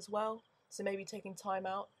marriage as well. So maybe taking time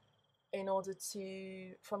out in order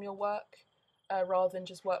to, from your work, rather than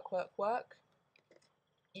just work, work, work,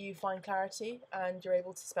 you find clarity and you're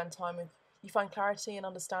able to spend time with, you find clarity and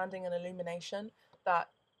understanding and illumination that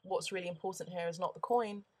what's really important here is not the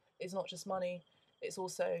coin, it's not just money, it's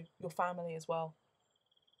also your family as well.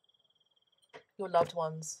 Your loved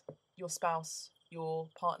ones, your spouse, your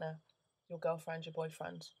partner, your girlfriend, your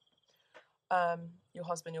boyfriend, your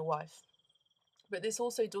husband, your wife. But this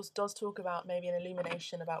also does talk about maybe an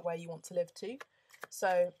illumination about where you want to live too.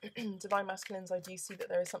 So, Divine Masculines, I do see that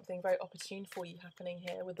there is something very opportune for you happening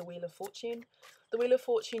here with the Wheel of Fortune. The Wheel of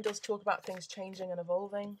Fortune does talk about things changing and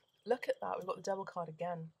evolving. Look at that, we've got the Devil card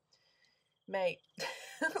again. Mate,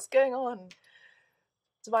 what's going on?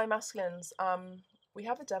 Divine Masculines, we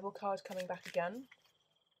have the Devil card coming back again.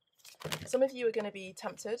 Some of you are going to be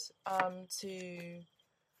tempted to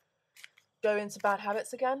go into bad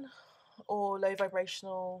habits again, or low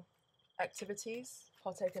vibrational activities,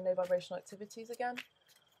 partake in low vibrational activities again.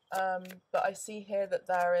 But I see here that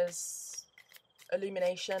there is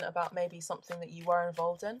illumination about maybe something that you were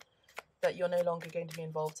involved in that you're no longer going to be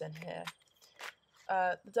involved in here.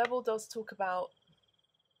 The Devil does talk about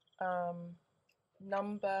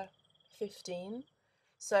number 15.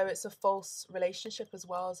 So it's a false relationship as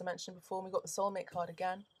well, as I mentioned before. We've got the Soulmate card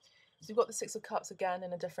again. So we've got the Six of Cups again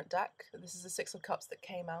in a different deck. This is the Six of Cups that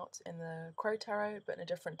came out in the Crow Tarot, but in a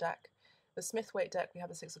different deck. The Smith-Waite deck, we have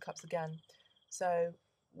the Six of Cups again. So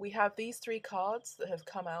we have these three cards that have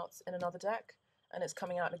come out in another deck, and it's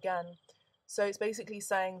coming out again. So it's basically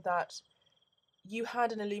saying that you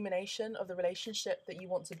had an illumination of the relationship that you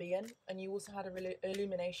want to be in, and you also had an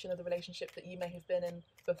illumination of the relationship that you may have been in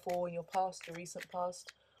before in your past, your recent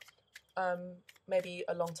past, maybe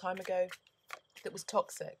a long time ago, that was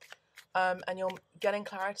toxic. And you're getting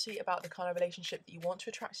clarity about the kind of relationship that you want to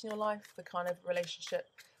attract in your life, the kind of relationship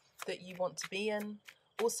that you want to be in.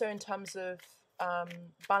 Also in terms of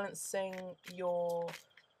balancing your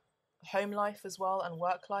home life as well and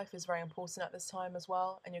work life is very important at this time as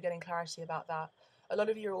well, and you're getting clarity about that. A lot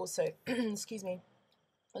of you are also, excuse me,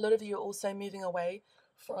 a lot of you are also moving away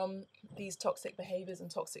from these toxic behaviours and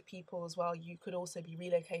toxic people as well. You could also be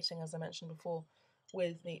relocating, as I mentioned before,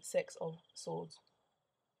 with the Six of Swords.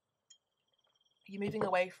 You're moving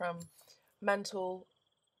away from mental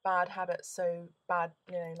bad habits, so bad,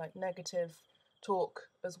 you know, like negative talk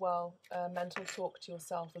as well, mental talk to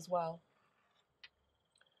yourself as well.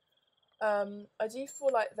 I do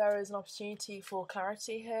feel like there is an opportunity for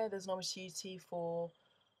clarity here. There's an opportunity for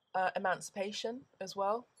emancipation as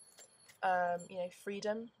well, you know,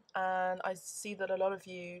 freedom. And I see that a lot of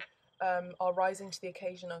you are rising to the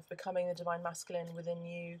occasion of becoming the Divine Masculine within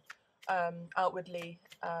you, outwardly,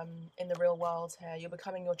 in the real world here. You're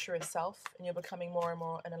becoming your truest self, and you're becoming more and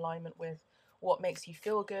more in alignment with what makes you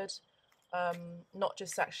feel good, not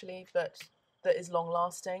just sexually, but that is long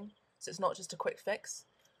lasting. So it's not just a quick fix.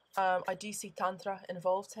 I do see Tantra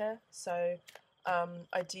involved here, so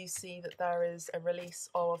I do see that there is a release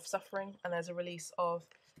of suffering, and there's a release of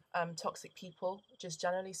toxic people, just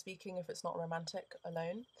generally speaking, if it's not romantic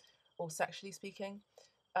alone, or sexually speaking,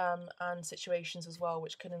 and situations as well,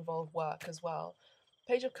 which can involve work as well.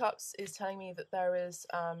 Page of Cups is telling me that there is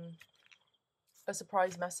a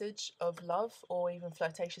surprise message of love or even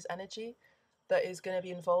flirtatious energy that is going to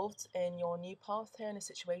be involved in your new path here, in a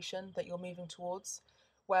situation that you're moving towards,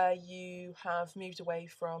 where you have moved away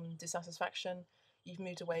from dissatisfaction, you've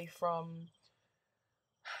moved away from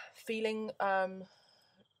feeling,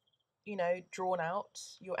 you know, drawn out.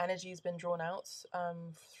 Your energy has been drawn out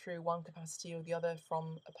through one capacity or the other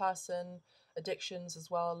from a person, addictions as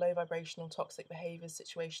well, low vibrational toxic behaviours,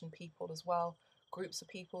 situation, people as well, groups of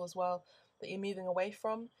people as well, that you're moving away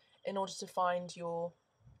from in order to find your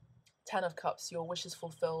Ten of Cups, your wishes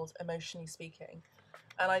fulfilled, emotionally speaking.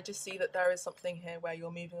 And I just see that there is something here where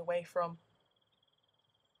you're moving away from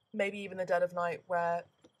maybe even the dead of night, where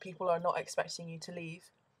people are not expecting you to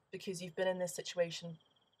leave because you've been in this situation,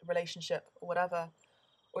 relationship, or whatever,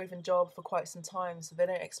 or even job for quite some time, so they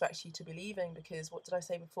don't expect you to be leaving, because what did I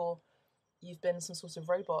say before? You've been some sort of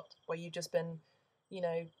robot where you've just been, you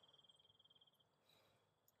know,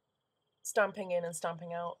 stamping in and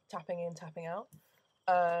stamping out, tapping in, tapping out,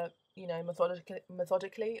 you know,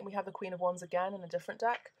 methodically. And we have the Queen of Wands again in a different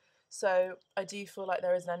deck. So I do feel like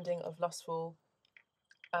there is an ending of lustful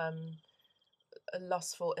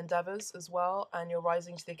endeavours as well, and you're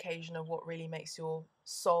rising to the occasion of what really makes your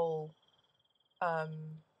soul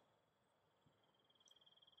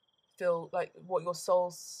feel like what your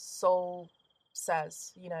soul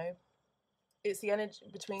says, you know. It's the energy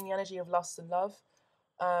between the energy of lust and love.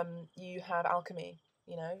 You have alchemy,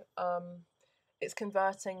 you know. It's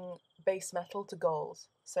converting base metal to gold.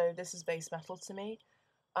 So this is base metal to me,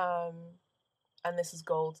 and this is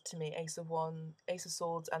gold to me. Ace of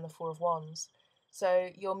Swords, and the Four of Wands. So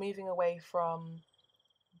you're moving away from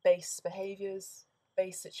base behaviors,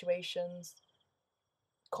 base situations,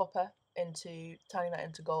 copper, into turning that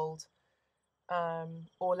into gold.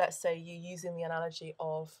 Or let's say you're using the analogy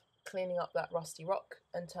of cleaning up that rusty rock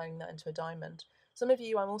and turning that into a diamond. Some of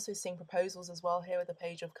you, I'm also seeing proposals as well here with the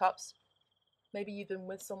Page of Cups. Maybe you've been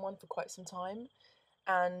with someone for quite some time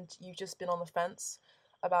and you've just been on the fence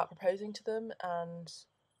about proposing to them, and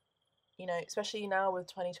you know, especially now with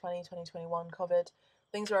 2020, 2021 COVID,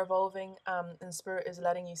 things are evolving, and Spirit is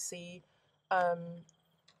letting you see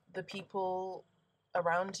the people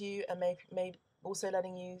around you, and maybe also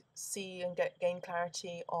letting you see and gain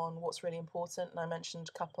clarity on what's really important. And I mentioned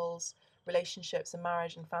couples, relationships and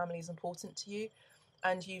marriage and family is important to you,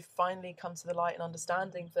 and you've finally come to the light and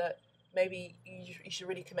understanding that maybe you should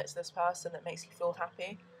really commit to this person that makes you feel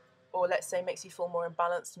happy, or let's say makes you feel more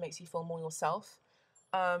imbalanced, makes you feel more yourself,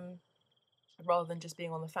 rather than just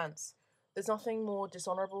being on the fence. There's nothing more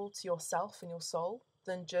dishonorable to yourself and your soul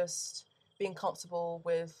than just being comfortable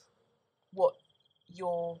with what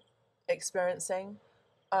you're experiencing,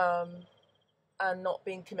 and not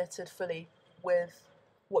being committed fully with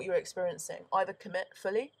what you're experiencing. Either commit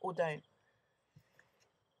fully or don't.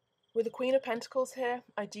 With the Queen of Pentacles here,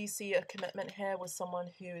 I do see a commitment here with someone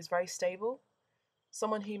who is very stable,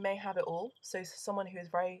 someone who may have it all, so someone who is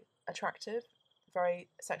very attractive, very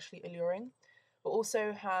sexually alluring, but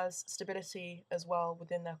also has stability as well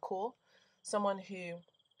within their core, someone who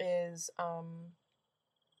is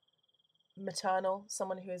maternal,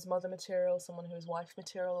 someone who is mother material, someone who is wife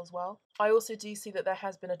material as well. I also do see that there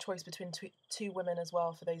has been a choice between two women as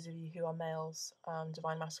well, for those of you who are males,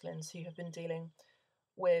 divine masculines, who have been dealing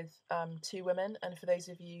with two women, and for those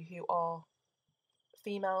of you who are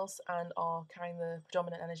females and are carrying the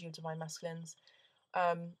predominant energy of divine masculines,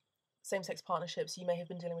 same-sex partnerships, you may have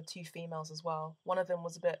been dealing with two females as well. One of them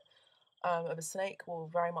was a bit of a snake, or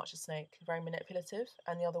very much a snake, very manipulative,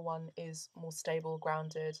 and the other one is more stable,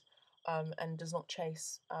 grounded, and does not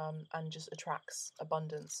chase, and just attracts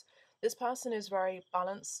abundance. This person is very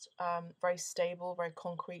balanced, very stable, very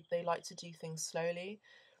concrete. They like to do things slowly.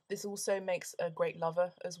 This also makes a great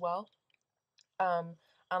lover as well.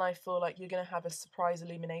 And I feel like you're going to have a surprise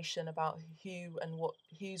illumination about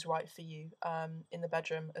who's right for you in the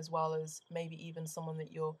bedroom, as well as maybe even someone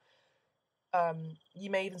that you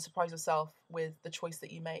may even surprise yourself with the choice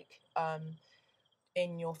that you make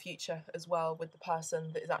in your future as well, with the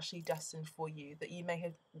person that is actually destined for you, that you may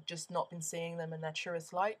have just not been seeing them in their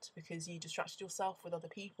truest light because you distracted yourself with other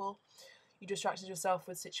people, you distracted yourself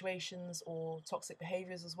with situations or toxic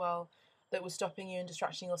behaviours as well, that was stopping you and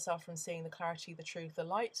distracting yourself from seeing the clarity, the truth, the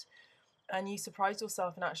light. And you surprised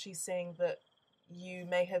yourself in actually seeing that you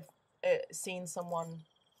may have seen someone,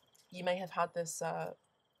 you may have had this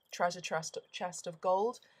treasure chest of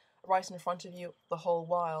gold right in front of you the whole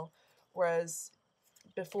while, whereas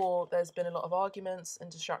before there's been a lot of arguments and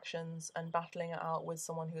distractions and battling it out with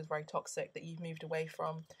someone who is very toxic that you've moved away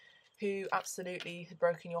from, who absolutely had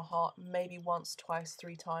broken your heart maybe once, twice,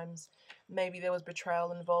 3 times. Maybe there was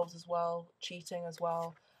betrayal involved as well, cheating as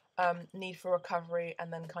well, need for recovery,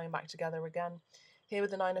 and then coming back together again. Here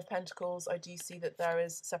with the Nine of Pentacles, I do see that there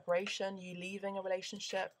is separation, you leaving a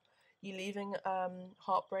relationship, you leaving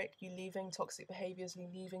heartbreak, you leaving toxic behaviours, you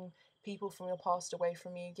leaving people from your past away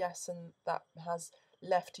from you. Yes, and that has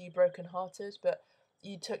left you brokenhearted, but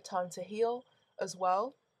you took time to heal as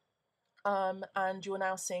well. And you're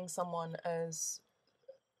now seeing someone as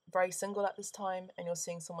very single at this time, and you're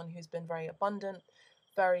seeing someone who's been very abundant,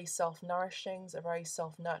 very self-nourishing, so very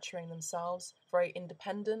self-nurturing themselves, very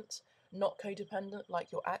independent, not codependent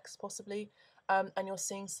like your ex possibly, and you're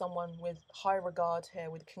seeing someone with high regard here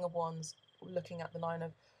with King of Wands looking at the Nine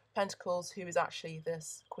of Pentacles, who is actually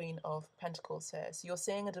this Queen of Pentacles here. So you're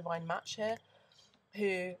seeing a divine match here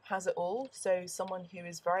who has it all. So someone who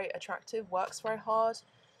is very attractive, works very hard,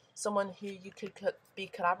 someone who you could be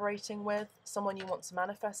collaborating with, someone you want to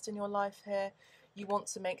manifest in your life here. You want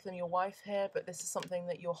to make them your wife here, but this is something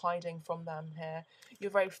that you're hiding from them here.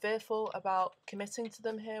 You're very fearful about committing to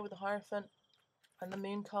them here with the Hierophant and the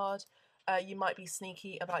Moon card. You might be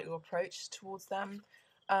sneaky about your approach towards them.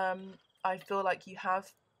 I feel like you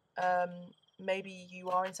have, maybe you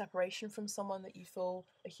are in separation from someone that you feel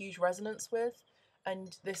a huge resonance with,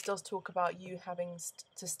 and this does talk about you having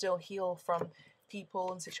to still heal from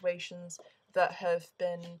people and situations that have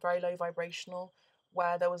been very low vibrational,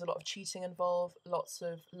 where there was a lot of cheating involved, lots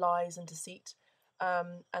of lies and deceit,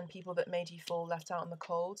 and people that made you feel left out in the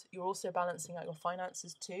cold. You're also balancing out your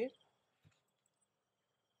finances too.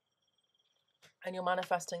 And you're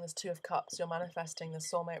manifesting this Two of Cups, you're manifesting this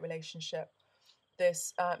soulmate relationship,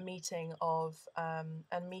 this meeting of,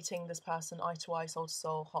 and meeting this person eye to eye, soul to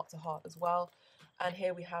soul, heart to heart as well. And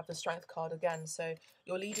here we have the Strength card again. So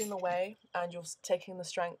you're leading the way, and you're taking the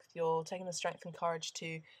strength and courage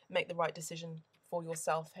to make the right decision for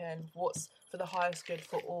yourself here, and what's for the highest good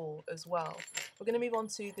for all as well. We're going to move on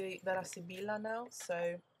to the Vera Sibilla now. So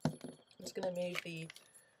I'm just going to move the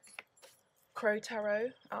Crow Tarot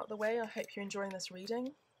out of the way. I hope you're enjoying this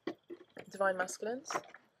reading. Divine Masculines.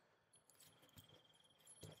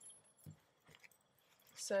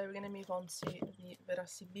 So we're going to move on to the Vera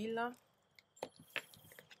Sibilla.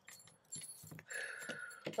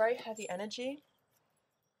 Very heavy energy.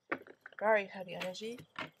 Very heavy energy.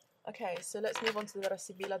 Okay, so let's move on to the Vera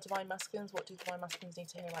Sibilla, Divine Masculines. What do Divine Masculines need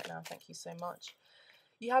to hear right now? Thank you so much.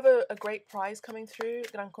 You have a great prize coming through,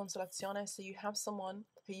 Gran Consolazione. So you have someone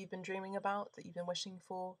who you've been dreaming about, that you've been wishing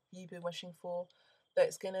for,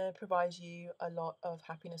 that's going to provide you a lot of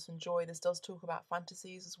happiness and joy. This does talk about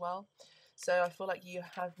fantasies as well. So I feel like you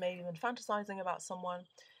have maybe been fantasizing about someone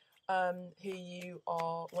who you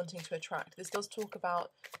are wanting to attract. This does talk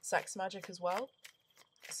about sex magic as well.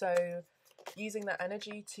 So using that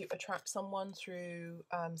energy to attract someone through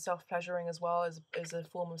self-pleasuring as well is a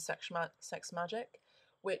form of sex magic,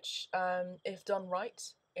 which if done right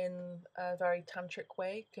in a very tantric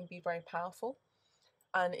way can be very powerful,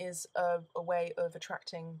 and is a way of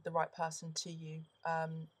attracting the right person to you,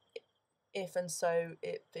 if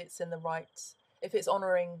it's in the right, if it's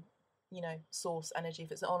honouring, you know, source energy,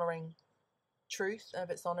 if it's honouring truth, if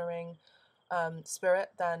it's honouring spirit,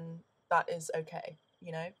 then that is okay,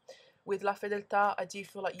 you know. With La Fedeltà, I do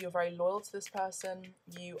feel like you're very loyal to this person,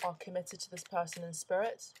 you are committed to this person in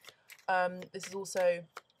spirit. This is also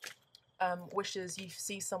wishes, you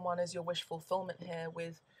see someone as your wish fulfillment here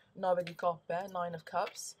with Nove di Coppe, 9 of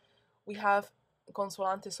Cups. We have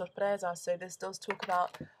Consolante Sorpresa, so this does talk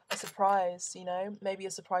about a surprise, you know, maybe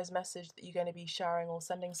a surprise message that you're going to be sharing or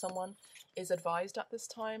sending someone is advised at this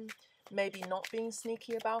time. Maybe not being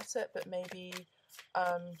sneaky about it, but maybe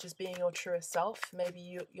just being your truest self.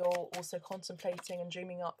 Maybe you're also contemplating and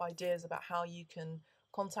dreaming up ideas about how you can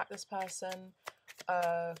contact this person,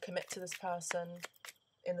 commit to this person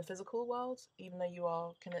in the physical world, even though you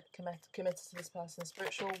are committed to this person in the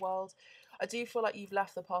spiritual world. I do feel like you've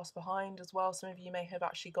left the past behind as well. Some of you may have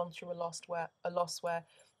actually gone through a loss where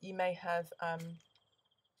you may have,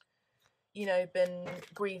 you know, been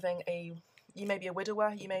grieving you may be a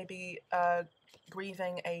widower, you may be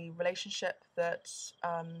grieving a relationship that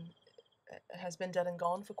has been dead and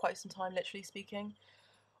gone for quite some time, literally speaking.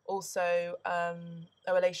 Also,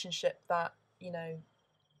 a relationship that, you know,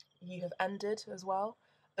 you have ended as well,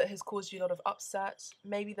 that has caused you a lot of upset.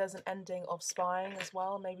 Maybe there's an ending of spying as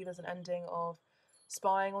well. Maybe there's an ending of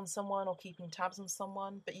spying on someone or keeping tabs on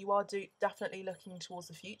someone, but you are definitely looking towards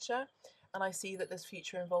the future, and I see that this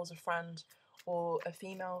future involves a friend or a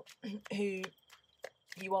female who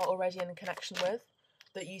you are already in a connection with,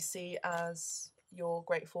 that you see as your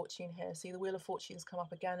great fortune here. See the Wheel of Fortunes come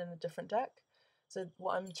up again in a different deck. So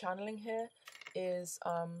what I'm channeling here is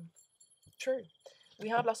true. We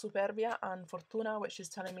have La Superbia and Fortuna, which is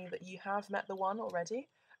telling me that you have met the one already,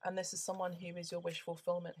 and this is someone who is your wish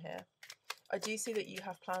fulfillment here. I do see that you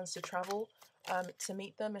have plans to travel to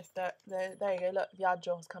meet them. If there you go, look,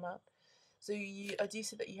 Viaggio has come out. So I do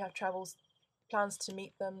see that you have plans to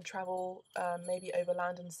meet them, travel maybe over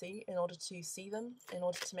land and sea in order to see them, in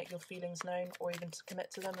order to make your feelings known, or even to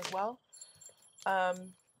commit to them as well.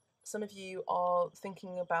 Some of you are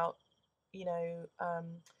thinking about, you know,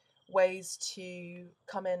 ways to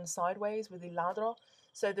come in sideways with the ladro.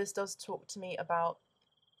 So this does talk to me about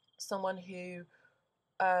someone who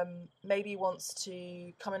maybe wants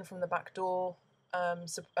to come in from the back door,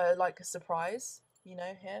 like a surprise, you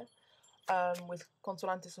know, here. With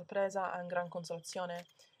Consolante Sorpresa and Gran Consolazione.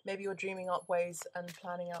 Maybe you're dreaming up ways and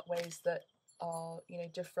planning out ways that are, you know,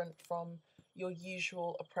 different from your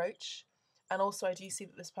usual approach. And also I do see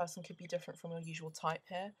that this person could be different from your usual type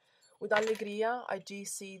here. With Alegria, I do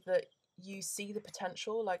see that you see the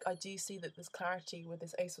potential. Like, I do see that there's clarity with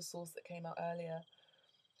this Ace of Swords that came out earlier.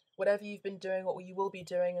 Whatever you've been doing, or you will be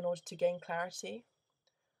doing in order to gain clarity,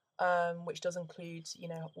 which does include, you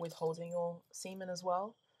know, withholding your semen as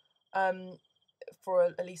well, for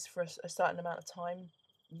at least for a certain amount of time.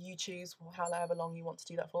 You choose however long you want to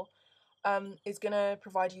do that for. Is going to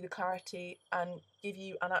provide you the clarity and give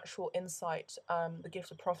you an actual insight, the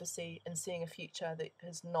gift of prophecy, and seeing a future that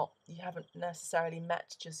you haven't necessarily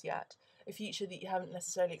met just yet, a future that you haven't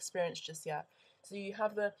necessarily experienced just yet. So you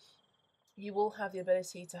will have the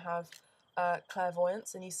ability to have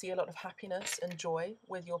clairvoyance, and you see a lot of happiness and joy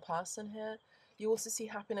with your person here. You also see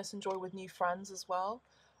happiness and joy with new friends as well,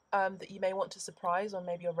 that you may want to surprise on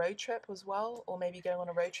maybe a road trip as well, or maybe going on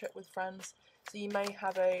a road trip with friends. So you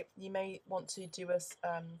may want to do a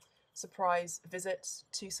surprise visit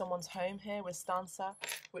to someone's home here with Stanza,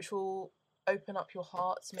 which will open up your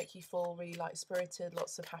heart, make you feel really light spirited,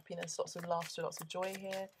 lots of happiness, lots of laughter, lots of joy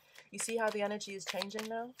here. You see how the energy is changing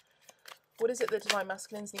now? What is it that Divine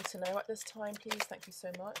Masculines need to know at this time, please? Thank you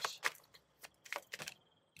so much.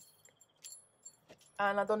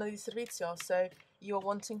 And La Donna di Servizio. So you are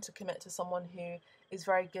wanting to commit to someone who is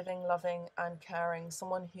very giving, loving, and caring.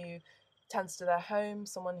 Someone who tends to their home.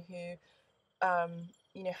 Someone who,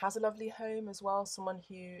 you know, has a lovely home as well. Someone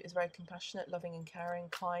who is very compassionate, loving, and caring,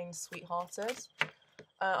 kind, sweet-hearted. And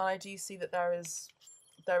I do see that there is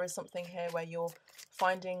something here where you're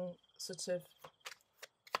finding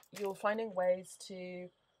ways to,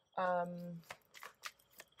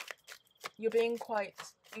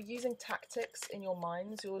 you're using tactics in your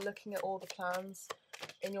minds. You're looking at all the plans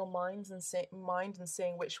in your minds and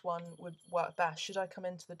seeing which one would work best. Should I come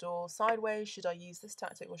into the door sideways? Should I use this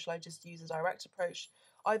tactic, or should I just use a direct approach?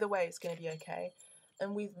 Either way, it's going to be okay.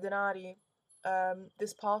 And with Denari,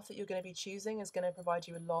 this path that you're going to be choosing is going to provide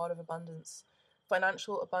you a lot of abundance,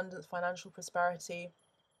 financial prosperity,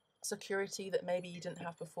 security that maybe you didn't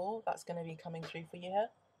have before. That's going to be coming through for you here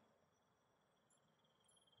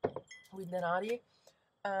with Denari.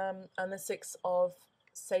 And the Six of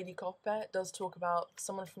Sei Coppe does talk about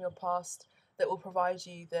someone from your past that will provide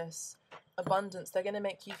you this abundance. They're going to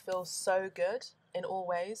make you feel so good in all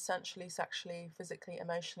ways, sensually, sexually, physically,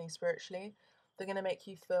 emotionally, spiritually. They're going to make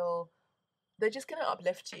you feel, they're just going to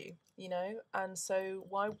uplift you, you know. And so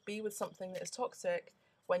why be with something that is toxic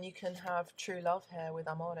when you can have true love here with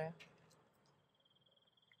Amore?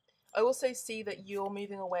 I also see that you're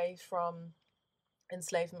moving away from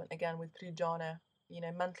enslavement again with Prigione, you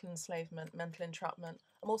know, mental enslavement, mental entrapment.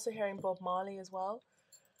 I'm also hearing Bob Marley as well.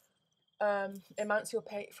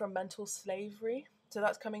 Emancipate from mental slavery. So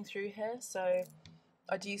that's coming through here. So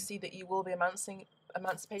I do see that you will be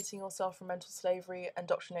emancipating yourself from mental slavery,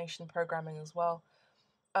 indoctrination, programming as well.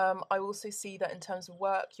 I also see that in terms of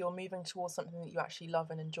work, you're moving towards something that you actually love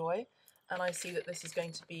and enjoy. And I see that this is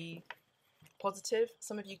going to be positive.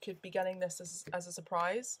 Some of you could be getting this as a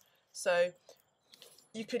surprise. So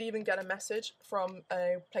you could even get a message from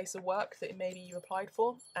a place of work that maybe you applied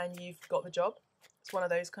for and you've got the job. It's one of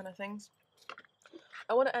those kind of things.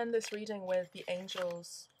 I want to end this reading with the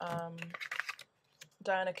Angels,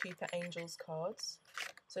 Diana Cooper Angels cards.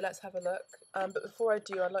 So let's have a look. But before I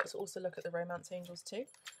do, I'd like to also look at the Romance Angels too.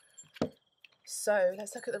 So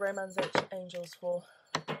let's look at the Romance Angels for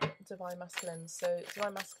Divine Masculines. So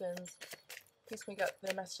Divine Masculines, please can we get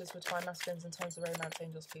the messages for Divine Masculines in terms of Romance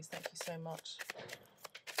Angels, please? Thank you so much.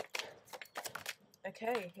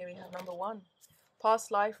 Okay, here we have number 1.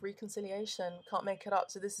 Past life reconciliation, can't make it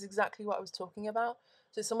up. So this is exactly what I was talking about.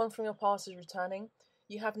 So someone from your past is returning.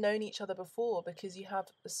 You have known each other before because you have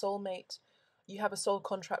a soulmate, you have a soul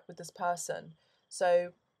contract with this person.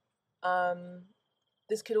 So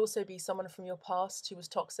this could also be someone from your past who was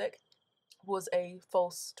toxic, was a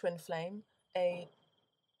false twin flame, a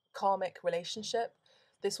karmic relationship.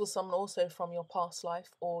 This was someone also from your past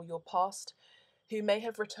life or your past who may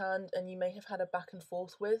have returned and you may have had a back and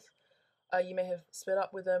forth with. You may have split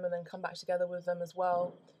up with them and then come back together with them as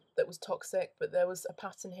well. That was toxic, but there was a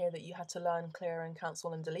pattern here that you had to learn, clear and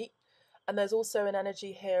cancel and delete. And there's also an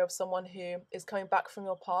energy here of someone who is coming back from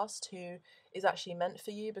your past who is actually meant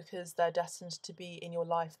for you because they're destined to be in your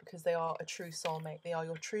life because they are a true soulmate. They are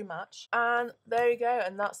your true match. And there you go.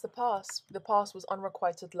 And that's the past. The past was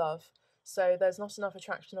unrequited love. So there's not enough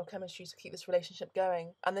attraction or chemistry to keep this relationship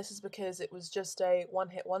going. And this is because it was just a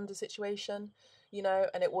one-hit wonder situation, you know,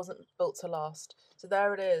 and it wasn't built to last. So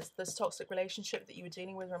there it is, this toxic relationship that you were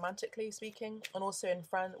dealing with romantically speaking, and also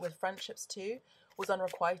with friendships too, was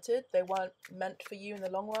unrequited. They weren't meant for you in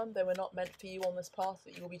the long run. They were not meant for you on this path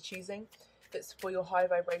that you will be choosing. It's for your high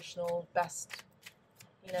vibrational best,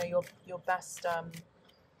 you know, your best,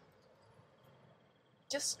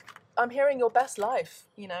 just, I'm hearing your best life,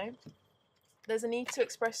 you know. There's a need to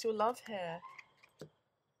express your love here.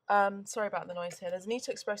 Sorry about the noise here. There's a need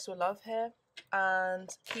to express your love here and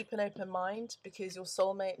keep an open mind, because your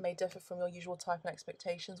soulmate may differ from your usual type and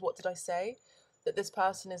expectations. What did I say? That this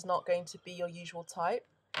person is not going to be your usual type.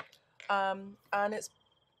 And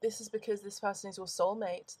this is because this person is your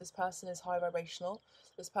soulmate. This person is high vibrational.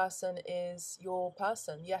 This person is your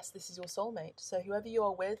person. Yes, this is your soulmate. So whoever you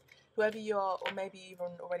are with, whoever you are, or maybe even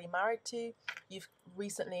already married to, you've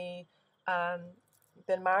recently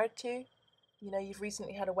been married to, you know, you've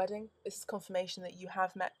recently had a wedding. This is confirmation that you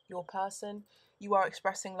have met your person. You are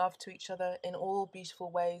expressing love to each other in all beautiful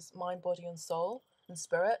ways, mind, body, and soul, and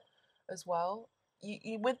spirit as well.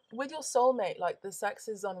 You with your soulmate, like, the sex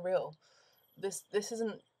is unreal. This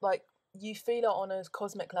isn't like, you feel it on a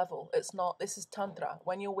cosmic level. It's not. This is tantra.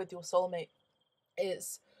 When you're with your soulmate,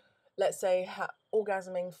 it's, let's say,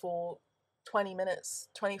 orgasming for 20 minutes,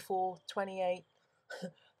 24, 28,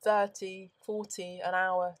 30, 40, an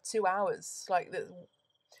hour, 2 hours. Like,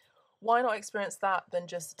 why not experience that than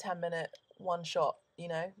just a 10-minute one shot, you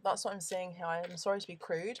know? That's what I'm saying here. I'm sorry to be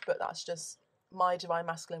crude, but that's just my divine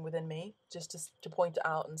masculine within me, just to point it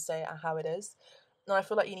out and say how it is. And I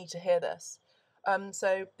feel like you need to hear this.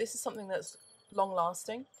 So this is something that's long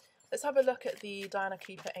lasting. Let's have a look at the Diana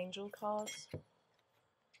Keeper Angel cards.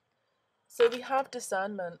 So we have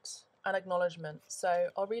discernment and acknowledgement. So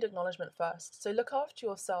I'll read acknowledgement first. So look after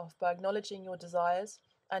yourself by acknowledging your desires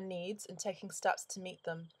and needs and taking steps to meet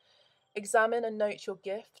them. Examine and note your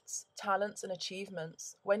gifts, talents, and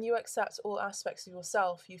achievements. When you accept all aspects of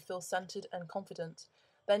yourself, you feel centered and confident.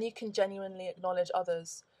 Then you can genuinely acknowledge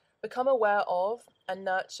others. Become aware of and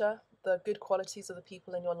nurture the good qualities of the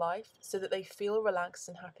people in your life so that they feel relaxed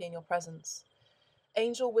and happy in your presence.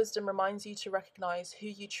 Angel wisdom reminds you to recognize who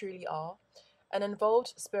you truly are, an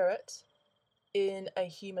involved spirit in a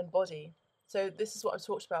human body. So this is what I've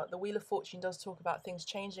talked about. The Wheel of Fortune does talk about things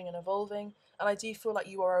changing and evolving, and I do feel like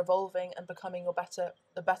you are evolving and becoming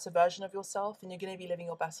the better version of yourself, and you're going to be living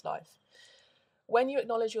your best life. When you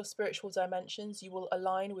acknowledge your spiritual dimensions, you will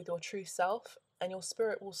align with your true self, and your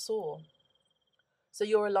spirit will soar. So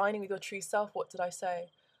you're aligning with your true self. What did I say?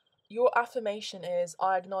 Your affirmation is,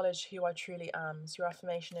 I acknowledge who I truly am. So your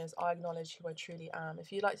affirmation is, I acknowledge who I truly am.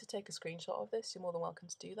 If you'd like to take a screenshot of this, you're more than welcome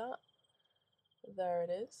to do that. There it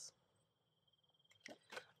is.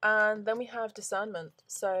 And then we have discernment.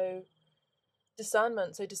 So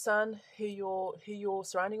discernment. So discern who you're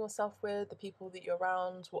surrounding yourself with, the people that you're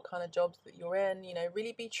around, what kind of jobs that you're in. You know,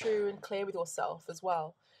 really be true and clear with yourself as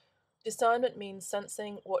well. Discernment means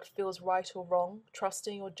sensing what feels right or wrong,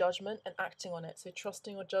 trusting your judgment and acting on it. So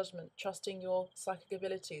trusting your judgment, trusting your psychic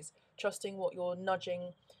abilities, trusting what your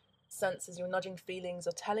nudging senses, your nudging feelings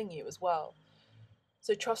are telling you as well.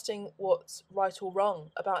 So trusting what's right or wrong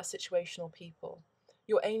about situational people.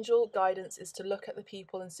 Your angel guidance is to look at the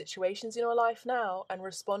people and situations in your life now and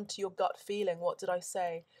respond to your gut feeling. What did I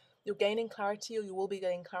say? You're gaining clarity, or you will be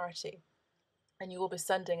gaining clarity. And you will be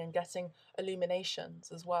sending and getting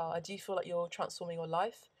illuminations as well. I do feel like you're transforming your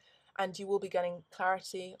life, and you will be getting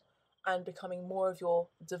clarity and becoming more of your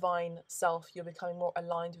divine self. You're becoming more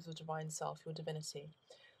aligned with your divine self, your divinity.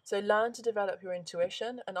 So learn to develop your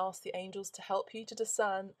intuition and ask the angels to help you to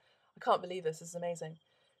discern. I can't believe this is amazing.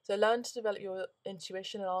 So learn to develop your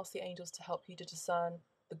intuition and ask the angels to help you to discern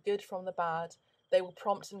the good from the bad. They will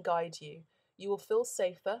prompt and guide you. You will feel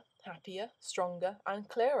safer, happier, stronger, and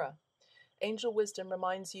clearer. Angel wisdom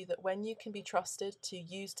reminds you that when you can be trusted to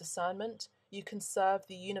use discernment, you can serve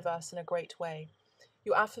the universe in a great way.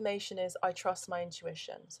 Your affirmation is, I trust my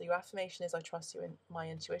intuition. So your affirmation is, I trust my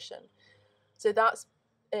intuition. So that's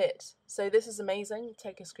it. So this is amazing.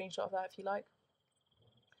 Take a screenshot of that if you like.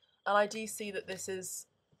 And I do see that this is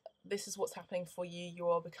what's happening for you. You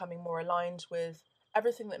are becoming more aligned with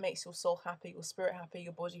everything that makes your soul happy, your spirit happy,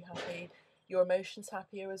 your body happy, your emotions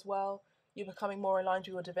happier as well. You're becoming more aligned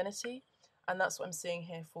with your divinity. And that's what I'm seeing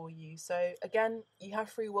here for you. So again, you have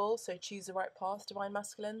free will, so choose the right path, Divine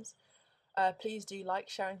Masculines. Please do like,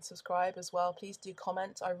 share and subscribe as well. Please do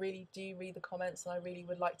comment. I really do read the comments, and I really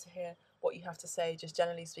would like to hear what you have to say, just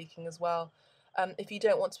generally speaking as well. If you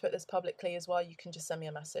don't want to put this publicly as well, you can just send me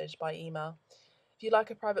a message by email. If you'd like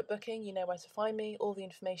a private booking, you know where to find me. All the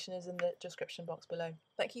information is in the description box below.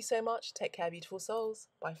 Thank you so much. Take care, beautiful souls.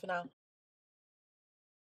 Bye for now.